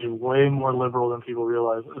is actually way more liberal than people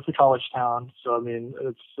realize. It's a college town, so I mean,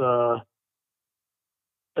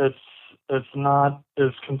 it's not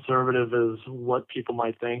as conservative as what people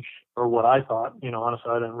might think, or what I thought. You know, honestly,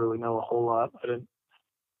 I didn't really know a whole lot. I didn't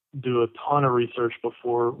do a ton of research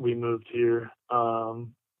before we moved here. But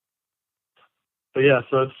yeah,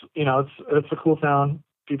 so it's, you know, it's a cool town.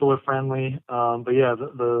 People are friendly. But yeah,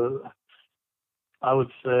 I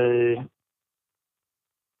would say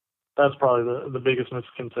that's probably the biggest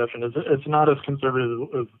misconception. Is it's not as conservative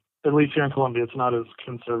as, at least here in Columbia, it's not as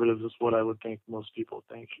conservative as what I would think most people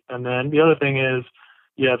think. And then the other thing is,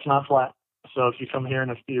 it's not flat. So if you come here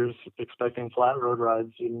and if you're expecting flat road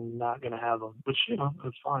rides, you're not going to have them, which, you know,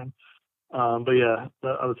 it's fine. But yeah,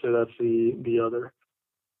 I would say that's the other.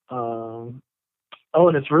 Oh,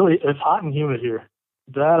 and it's hot and humid here.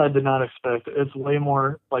 That I did not expect. It's way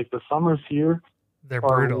more like the summers here They're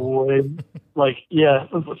are brutal. way like yeah.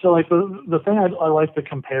 So like the thing I like to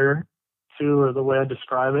compare to, or the way I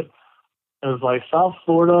describe it, is like South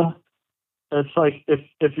Florida. It's like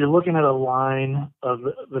if you're looking at a line of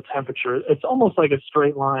the temperature, it's almost like a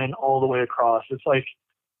straight line all the way across. It's like,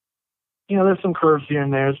 there's some curves here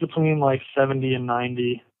and there. It's between like 70 and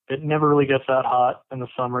 90. It never really gets that hot in the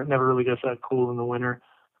summer. It never really gets that cool in the winter.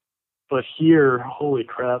 But here, holy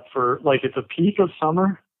crap, for like it's a peak of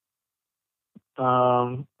summer.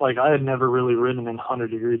 Like I had never really ridden in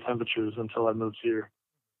 100-degree temperatures until I moved here.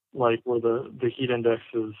 Like where the heat index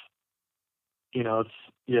is, it's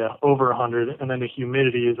over 100, and then the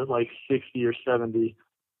humidity is at like 60 or 70.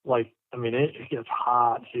 Like I mean, it gets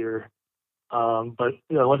hot here. But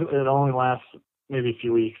it only lasts maybe a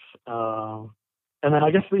few weeks. And then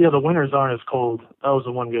I guess the winters aren't as cold. That was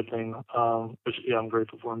the one good thing, which I'm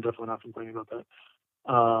grateful for. I'm definitely not complaining about that.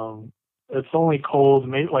 It's only cold.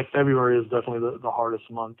 Maybe like February is definitely the hardest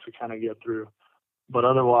month to kind of get through, but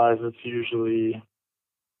otherwise it's usually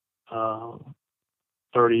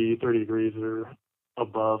 30 degrees or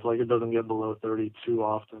above. Like it doesn't get below 30 too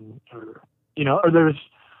often, or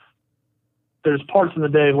there's parts of the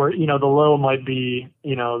day where the low might be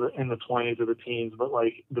in the 20s or the teens, but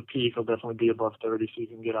like the peak will definitely be above 30, so you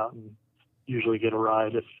can get out and usually get a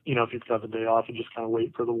ride. If you've got the day off, you just kind of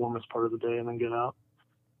wait for the warmest part of the day and then get out.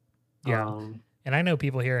 Yeah. And I know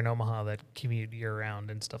people here in Omaha that commute year round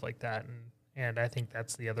and stuff like that. And I think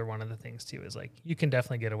that's the other one of the things too, is like you can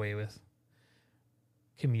definitely get away with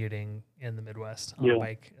commuting in the Midwest on a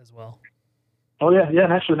bike as well. Oh yeah.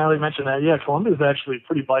 And actually, now that you mentioned that, Columbia is actually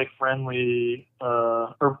pretty bike friendly,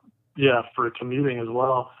 for commuting as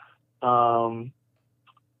well.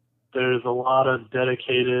 There's a lot of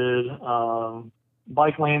dedicated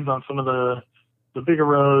bike lanes on some of the bigger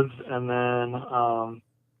roads, and then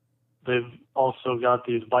they've also got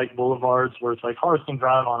these bike boulevards where it's like cars can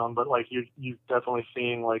drive on them, but like you've definitely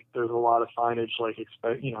seen like there's a lot of signage, like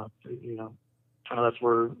kind of that's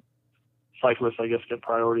where cyclists, I guess, get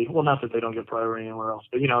priority. Well, not that they don't get priority anywhere else,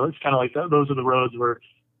 but it's kind of like that. Those are the roads where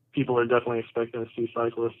people are definitely expecting to see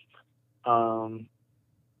cyclists. But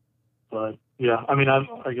yeah, I mean, my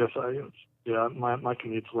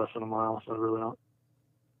commute's less than a mile, so I really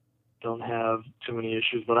don't have too many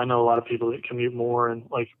issues. But I know a lot of people that commute more, and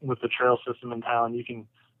like with the trail system in town, you can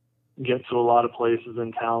get to a lot of places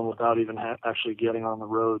in town without even actually getting on the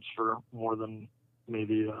roads for more than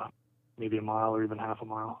maybe a mile or even half a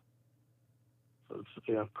mile. So it's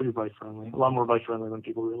pretty bike friendly. A lot more bike friendly than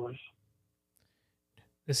people realize.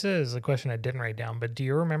 This is a question I didn't write down, but do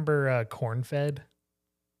you remember Corn Fed?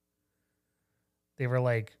 They were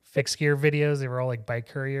like fixed gear videos. They were all like bike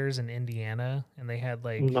couriers in Indiana, and they had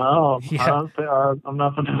like no, I'm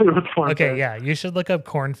not familiar with Corn Fed. Okay, yeah, you should look up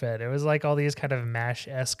Corn Fed. It was like all these kind of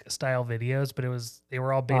MASH-esque style videos, but they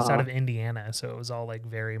were all based out of Indiana, so it was all like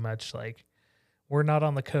very much like we're not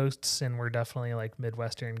on the coasts, and we're definitely like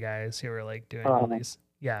Midwestern guys who are like doing all these.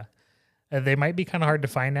 Yeah, they might be kind of hard to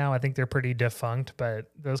find now. I think they're pretty defunct,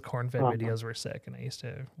 but those Corn Fed videos were sick, and I used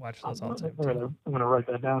to watch those all the time too. I'm gonna write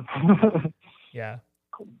that down. Yeah.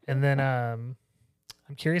 And then I'm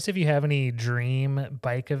curious if you have any dream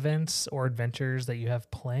bike events or adventures that you have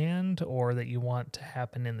planned or that you want to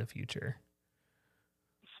happen in the future.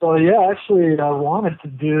 So yeah, actually I wanted to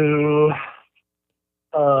do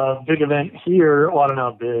a big event here. Well, I don't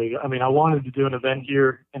know, big. I mean, I wanted to do an event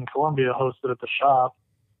here in Columbia hosted at the shop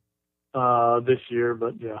this year,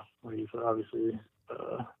 but yeah, like you said, obviously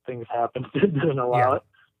things happened, didn't allow it.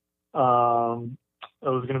 It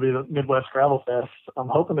was going to be the Midwest Gravel Fest. I'm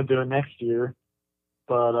hoping to do it next year,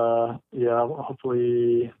 but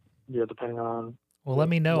hopefully, depending on. Well, let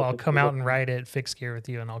me know. I'll come out and ride it fixed gear with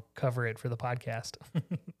you, and I'll cover it for the podcast.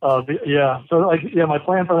 So my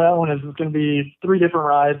plan for that one is it's going to be 3 different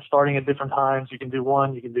rides starting at different times. You can do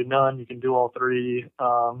one, you can do none, you can do all 3.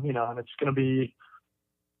 And it's going to be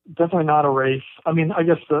definitely not a race. I mean, I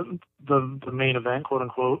guess the main event, quote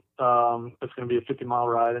unquote, it's going to be a 50-mile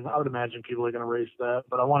ride, and I would imagine people are going to race that.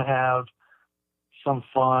 But I want to have some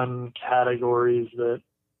fun categories that,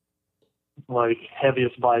 like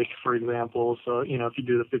heaviest bike, for example. So if you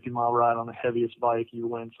do the 50-mile ride on the heaviest bike, you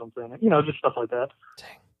win something. Just stuff like that.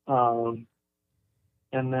 Dang.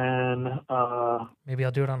 And then maybe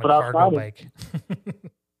I'll do it on a cargo bike.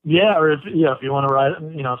 Yeah, or if you want to ride,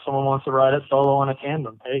 someone wants to ride it solo on a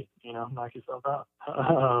tandem. Hey, knock yourself out.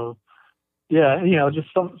 just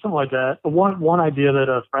something like that. One idea that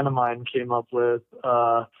a friend of mine came up with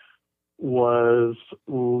was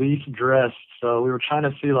least dressed. So we were trying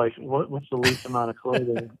to see like what's the least amount of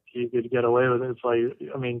clothing you could get away with. It's like,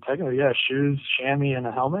 I mean, technically, yeah, shoes, chamois, and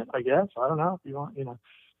a helmet, I guess. I don't know if you want,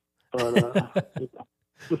 but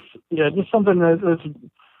just something that's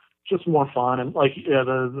just more fun. And like, yeah,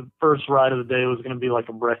 the first ride of the day was going to be like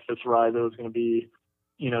a breakfast ride. That was going to be,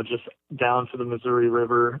 just down to the Missouri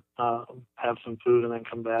River, have some food, and then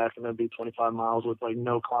come back, and that'd be 25 miles with like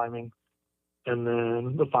no climbing. And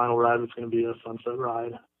then the final ride was going to be a sunset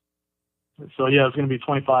ride. So yeah, it's going to be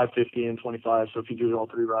 25, 50, and 25. So if you do all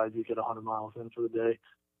 3 rides, you get 100 miles in for the day.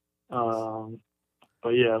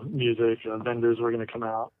 But yeah, music, vendors were going to come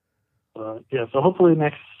out. But yeah, so hopefully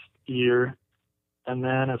next year. And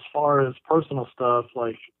then as far as personal stuff,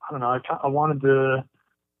 like, I don't know,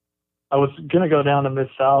 I was going to go down to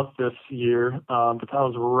Mid-South this year, but that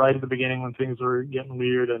was right at the beginning when things were getting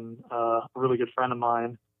weird, and a really good friend of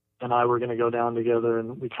mine and I were going to go down together,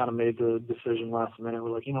 and we kind of made the decision last minute.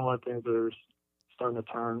 We're like, you know what, things are starting to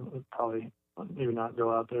turn. We'd probably maybe not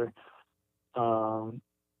go out there. But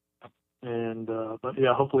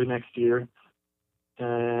yeah, hopefully next year.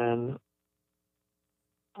 And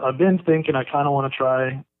I've been thinking I kind of want to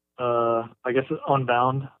try, I guess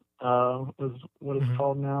Unbound is what it's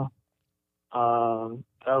called now.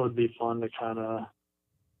 That would be fun to kind of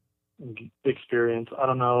experience. I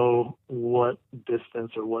don't know what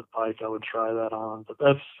distance or what bike I would try that on, but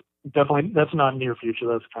that's not near future.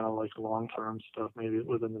 That's kind of like long-term stuff. Maybe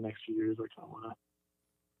within the next few years, I kind of want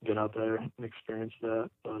to get out there and experience that.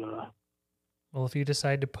 But well, if you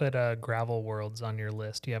decide to put Gravel Worlds on your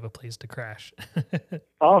list, you have a place to crash.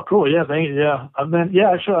 Oh, cool. Yeah, thank you. Yeah,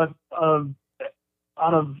 actually,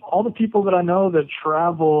 out of all the people that I know that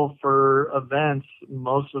travel for events,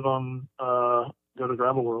 most of them go to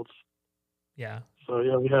Gravel Worlds. Yeah. So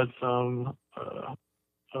yeah, we had a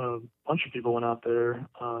bunch of people went out there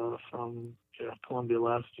from Columbia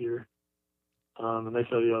last year, and they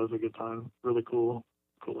said it was a good time. Really cool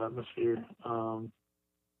atmosphere.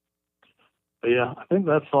 But yeah, I think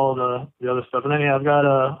that's all the other stuff. And then I've got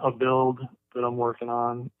a build that I'm working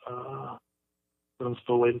on, but I'm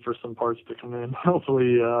still waiting for some parts to come in.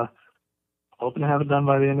 Hopefully, hoping to have it done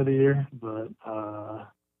by the end of the year. But I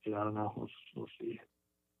don't know. We'll see.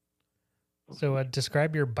 So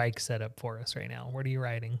describe your bike setup for us right now. What are you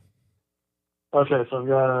riding? Okay, so I've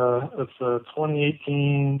got it's a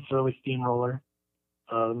 2018 Surly Steamroller,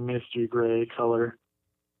 Mystery Gray color.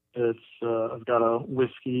 It's I've got a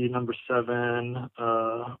Whiskey number 7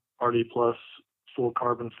 RD Plus full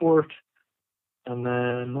carbon fork, and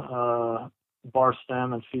then bar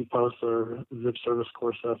stem and seat posts are Zip Service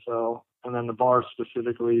Course SL, and then the bar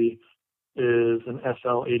specifically is an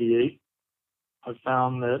SL88. I've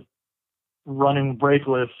found that running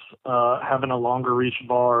brakeless, having a longer reach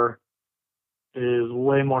bar is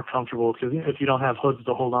way more comfortable, because if you don't have hoods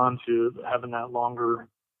to hold on to, having that longer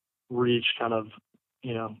reach kind of,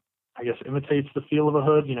 I guess imitates the feel of a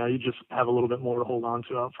hood. You just have a little bit more to hold on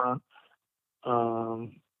to out front.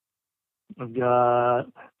 I've got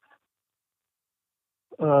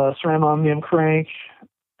SRAM Omnium crank,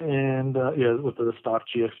 and with the stock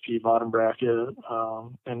GXP bottom bracket,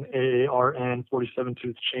 an AARN 47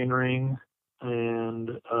 tooth chainring,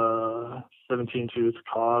 and 17 tooth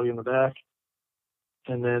cog in the back.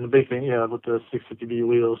 And then the big thing, with the 650B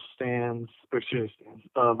wheels,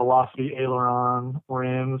 Velocity aileron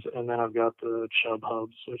rims, and then I've got the Chubb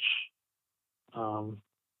hubs, which kind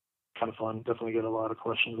of fun. Definitely get a lot of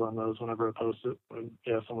questions on those whenever I post it. When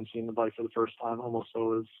someone's seen the bike for the first time, almost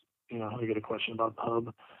always, I get a question about the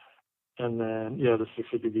hub. And then the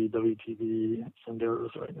 650B WTB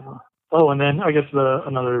Senderos right now. Oh, and then I guess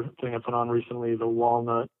another thing I put on recently, the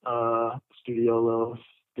Walnut Studiolo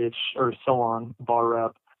Stitch or So On bar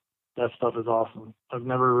wrap. That stuff is awesome. I've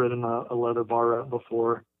never ridden a leather bar wrap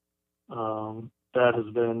before. That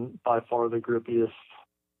has been by far the grippiest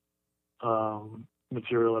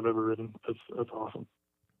material I've ever ridden. It's awesome.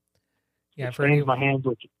 Yeah, it stains my hands,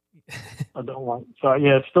 which I don't want. So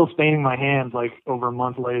it's still staining my hands like over a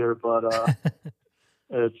month later, but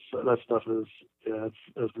that stuff is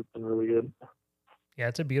it's been really good. Yeah,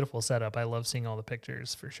 it's a beautiful setup. I love seeing all the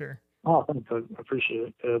pictures for sure. Oh, thanks. I appreciate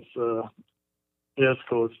it. It's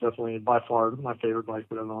cool. It's definitely by far my favorite bike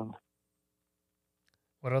that I've owned.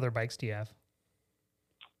 What other bikes do you have?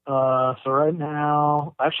 So right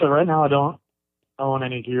now I don't own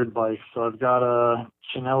any geared bikes. So I've got a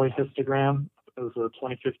Chinelli Histogram. It was a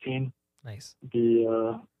 2015. Nice.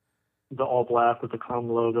 The all black with the chrome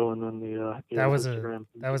logo, and then the that was Histogram.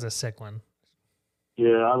 That was a sick one.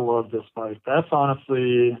 Yeah, I love this bike. That's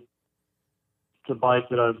honestly the bike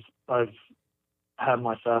that I've had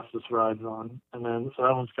my fastest rides on. And then, so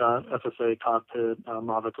that one's got FSA cockpit,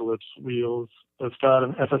 Mavic Ellipse wheels. It's got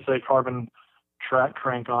an FSA carbon track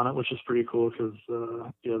crank on it, which is pretty cool because,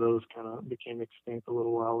 those kind of became extinct a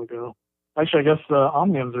little while ago. Actually, I guess the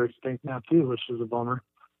Omniums are extinct now too, which is a bummer.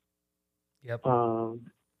 Yep.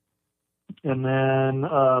 And then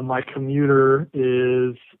my commuter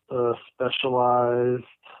is a Specialized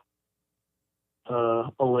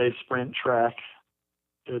Olay Sprint track.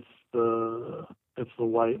 It's the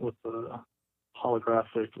white with the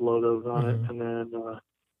holographic logos on it, and then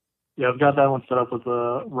I've got that one set up with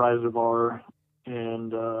a riser bar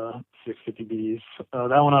and 650Bs.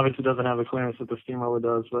 That one obviously doesn't have the clearance that the Steamroller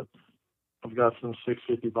does, but I've got some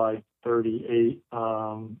 650 by 38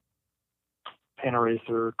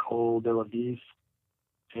 Panaracer Col de la Bise,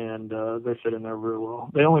 and they fit in there real well.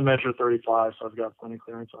 They only measure 35, so I've got plenty of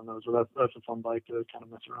clearance on those. So that's a fun bike to kind of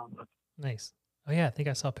mess around with. Nice. Oh yeah, I think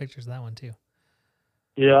I saw pictures of that one too.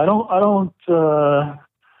 Yeah, I don't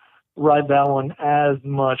ride that one as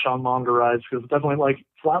much on longer rides because definitely like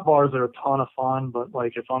flat bars are a ton of fun, but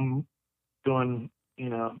like if I'm doing, if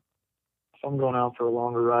I'm going out for a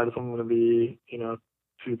longer ride, if I'm going to be,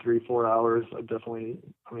 2, 3, 4 hours,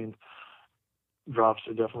 drops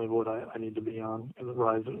are definitely what I need to be on. And the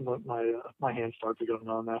rides, my hand starts to go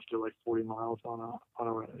numb after like 40 miles on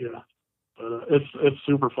a ride. Yeah, but it's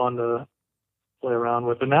super fun to play around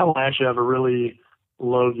with. And that one I actually have a really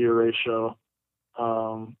low gear ratio.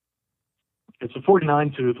 It's a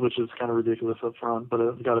 49 tooth, which is kind of ridiculous up front, but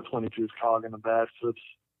it's got a 20 tooth cog in the back, so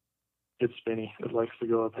it's spinny. It likes to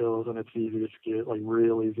go up hills, and it's easy to skid, like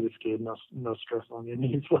real easy to skid. No stress on your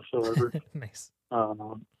knees whatsoever. Nice.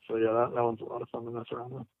 So yeah, that one's a lot of fun to mess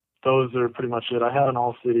around with. Those are pretty much it. I had an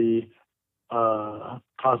All City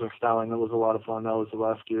Cosmic Stallion that was a lot of fun. That was the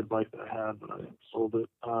last geared bike that I had, but I sold it.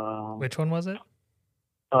 Which one was it?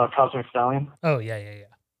 Cosmic Stallion. Oh yeah.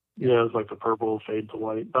 Yeah, it was like the purple fade to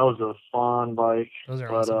white. That was a fun bike. Those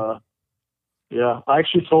are awesome. I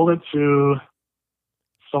actually sold it to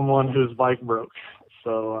someone whose bike broke.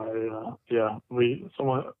 So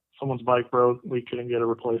someone's bike broke. We couldn't get a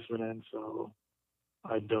replacement in, so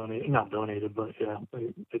I not donated, but yeah,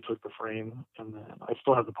 they took the frame, and then I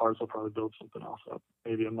still have the parts. I'll probably build something else up,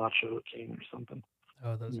 maybe a Macho King or something.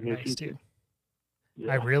 Oh, those are nice too.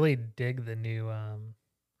 Yeah. I really dig the new.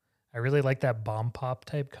 I really like that bomb pop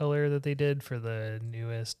type color that they did for the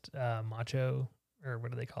newest Macho, or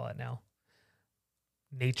what do they call it now?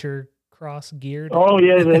 Nature Cross geared. Oh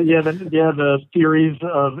yeah, the series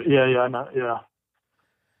of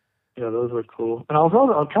yeah, those are cool. And I'm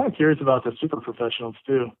kind of curious about the super professionals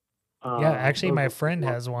too. Yeah, actually, my friend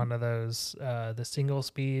has one of those, the single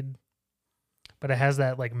speed, but it has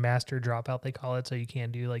that like master dropout they call it, so you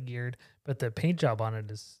can do like geared. But the paint job on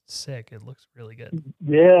it is sick. It looks really good.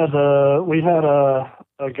 Yeah, we had a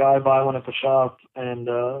guy buy one at the shop, and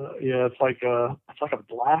it's like a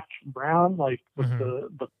black brown, like with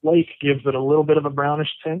the flake gives it a little bit of a brownish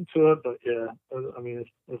tint to it. But yeah, I mean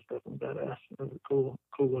it's definitely badass. It's a cool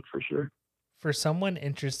look for sure. For someone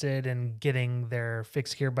interested in getting their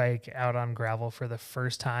fixed gear bike out on gravel for the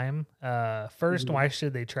first time, why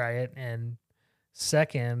should they try it? And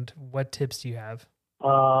second, what tips do you have?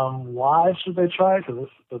 Why should they try it? Because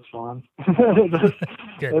it's fun.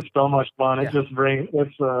 It's so much fun. It just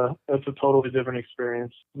it's a totally different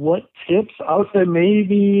experience. What tips? I would say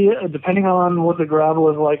maybe depending on what the gravel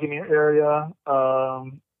is like in your area.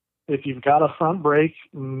 If you've got a front brake,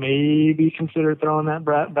 maybe consider throwing that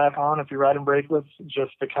back on if you're riding brakeless,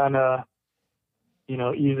 just to kind of,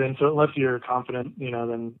 ease into it. Unless you're confident,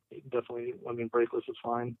 then definitely, brakeless is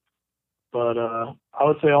fine. But I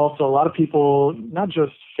would say also a lot of people, not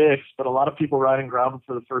just fixed, but a lot of people riding gravel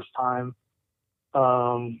for the first time,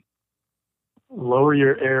 lower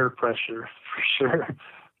your air pressure for sure.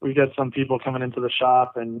 We get some people coming into the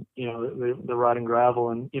shop and, they're riding gravel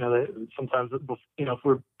and, they sometimes, if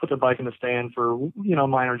we put the bike in the stand for,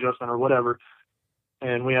 minor adjustment or whatever,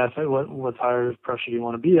 and we ask, hey, what tire pressure do you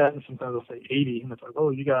want to be at? And sometimes they'll say 80. And it's like, oh,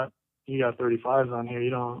 you got 35s on here. You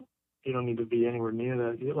don't need to be anywhere near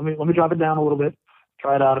that. Let me drop it down a little bit.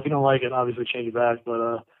 Try it out. If you don't like it, obviously change it back.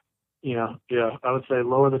 But, I would say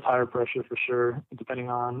lower the tire pressure for sure, depending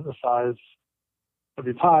on the size of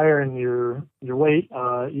your tire and your weight.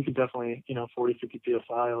 You could definitely, 40, 50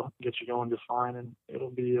 PSI will get you going just fine, and it'll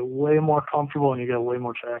be way more comfortable and you get way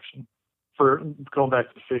more traction. For going back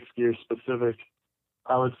to the fixed gear specific,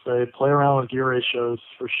 I would say play around with gear ratios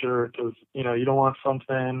for sure, because, you don't want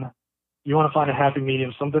something, you want to find a happy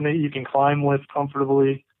medium, something that you can climb with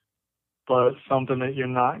comfortably, but something that you're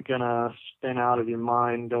not going to spin out of your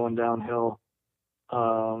mind going downhill.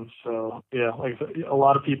 So yeah, like a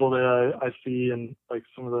lot of people that I see, and like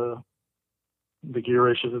some of the gear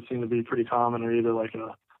ratios that seem to be pretty common are either like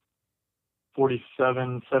a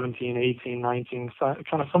 47, 17, 18, 19, kind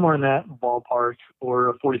of somewhere in that ballpark, or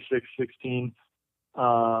a 46, 16,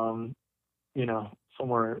 you know,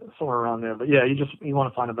 somewhere around there. But yeah, you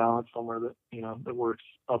want to find a balance somewhere that, you know, that works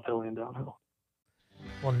uphill and downhill.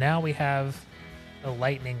 Well, now we have a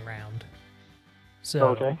lightning round. So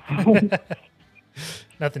Okay.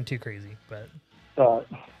 nothing too crazy, but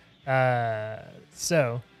Uh,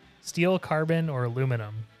 so steel, carbon, or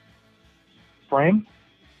aluminum? frame,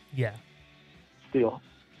 Yeah. steel,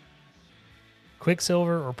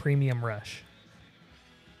 Quicksilver or premium rush?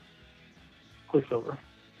 Quicksilver,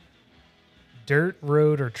 Dirt,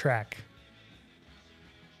 road, or track?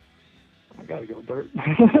 I gotta go dirt.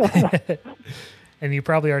 And you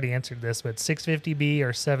probably already answered this, but 650B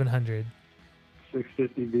or 700?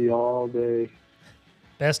 650B all day.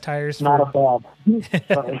 Best tires Not for... a fad.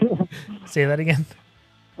 Sorry. Say that again.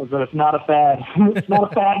 But it's not a fad. It's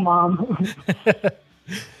not a fad, Mom.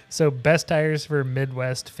 So best tires for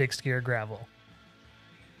Midwest fixed gear gravel?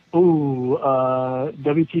 Ooh,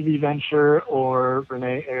 WTV Venture or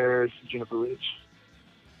Renee Ayers Juniper Ridge.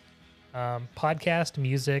 Podcast,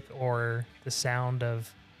 music, or the sound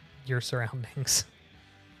of your surroundings?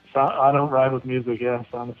 So I don't ride with music, yeah,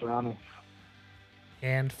 sound of surroundings.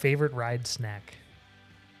 And favorite ride snack?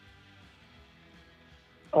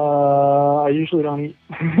 I usually don't eat.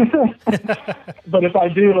 But if I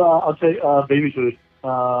do, I'll take baby food.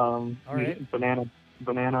 All right. Banana,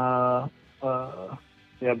 banana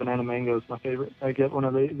mango is my favorite. I get one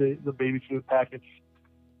of the baby food packets.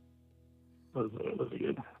 Those are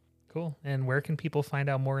good. Cool. And where can people find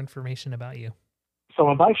out more information about you? So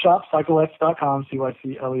my bike shop, cyclex.com,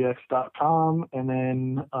 cyclex.com, and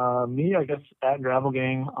then me, I guess, at Gravel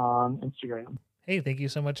Gang on Instagram. Hey, thank you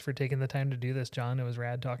so much for taking the time to do this, John. It was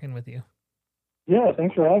rad talking with you. Yeah,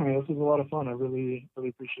 thanks for having me. This was a lot of fun. I really, really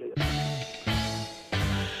appreciate it.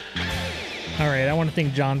 All right, I want to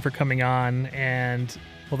thank John for coming on, and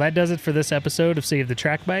well, that does it for this episode of Save the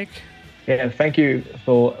Track Bike. Yeah, thank you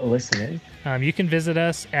for listening. You can visit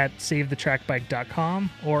us at savethetrackbike.com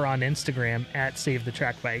or on Instagram at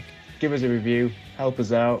savethetrackbike. Give us a review, help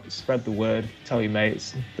us out, spread the word, tell your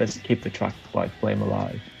mates. Let's keep the track bike flame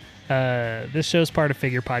alive. This show's part of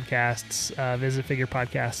Figure Podcasts. Visit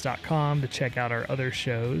figurepodcasts.com to check out our other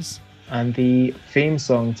shows. And the theme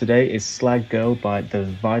song today is Slag Girl by the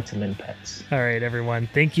Vitamin Pets. All right, everyone.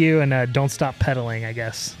 Thank you, and don't stop pedaling, I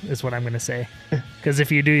guess, is what I'm going to say. Because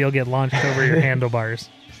if you do, you'll get launched over your handlebars.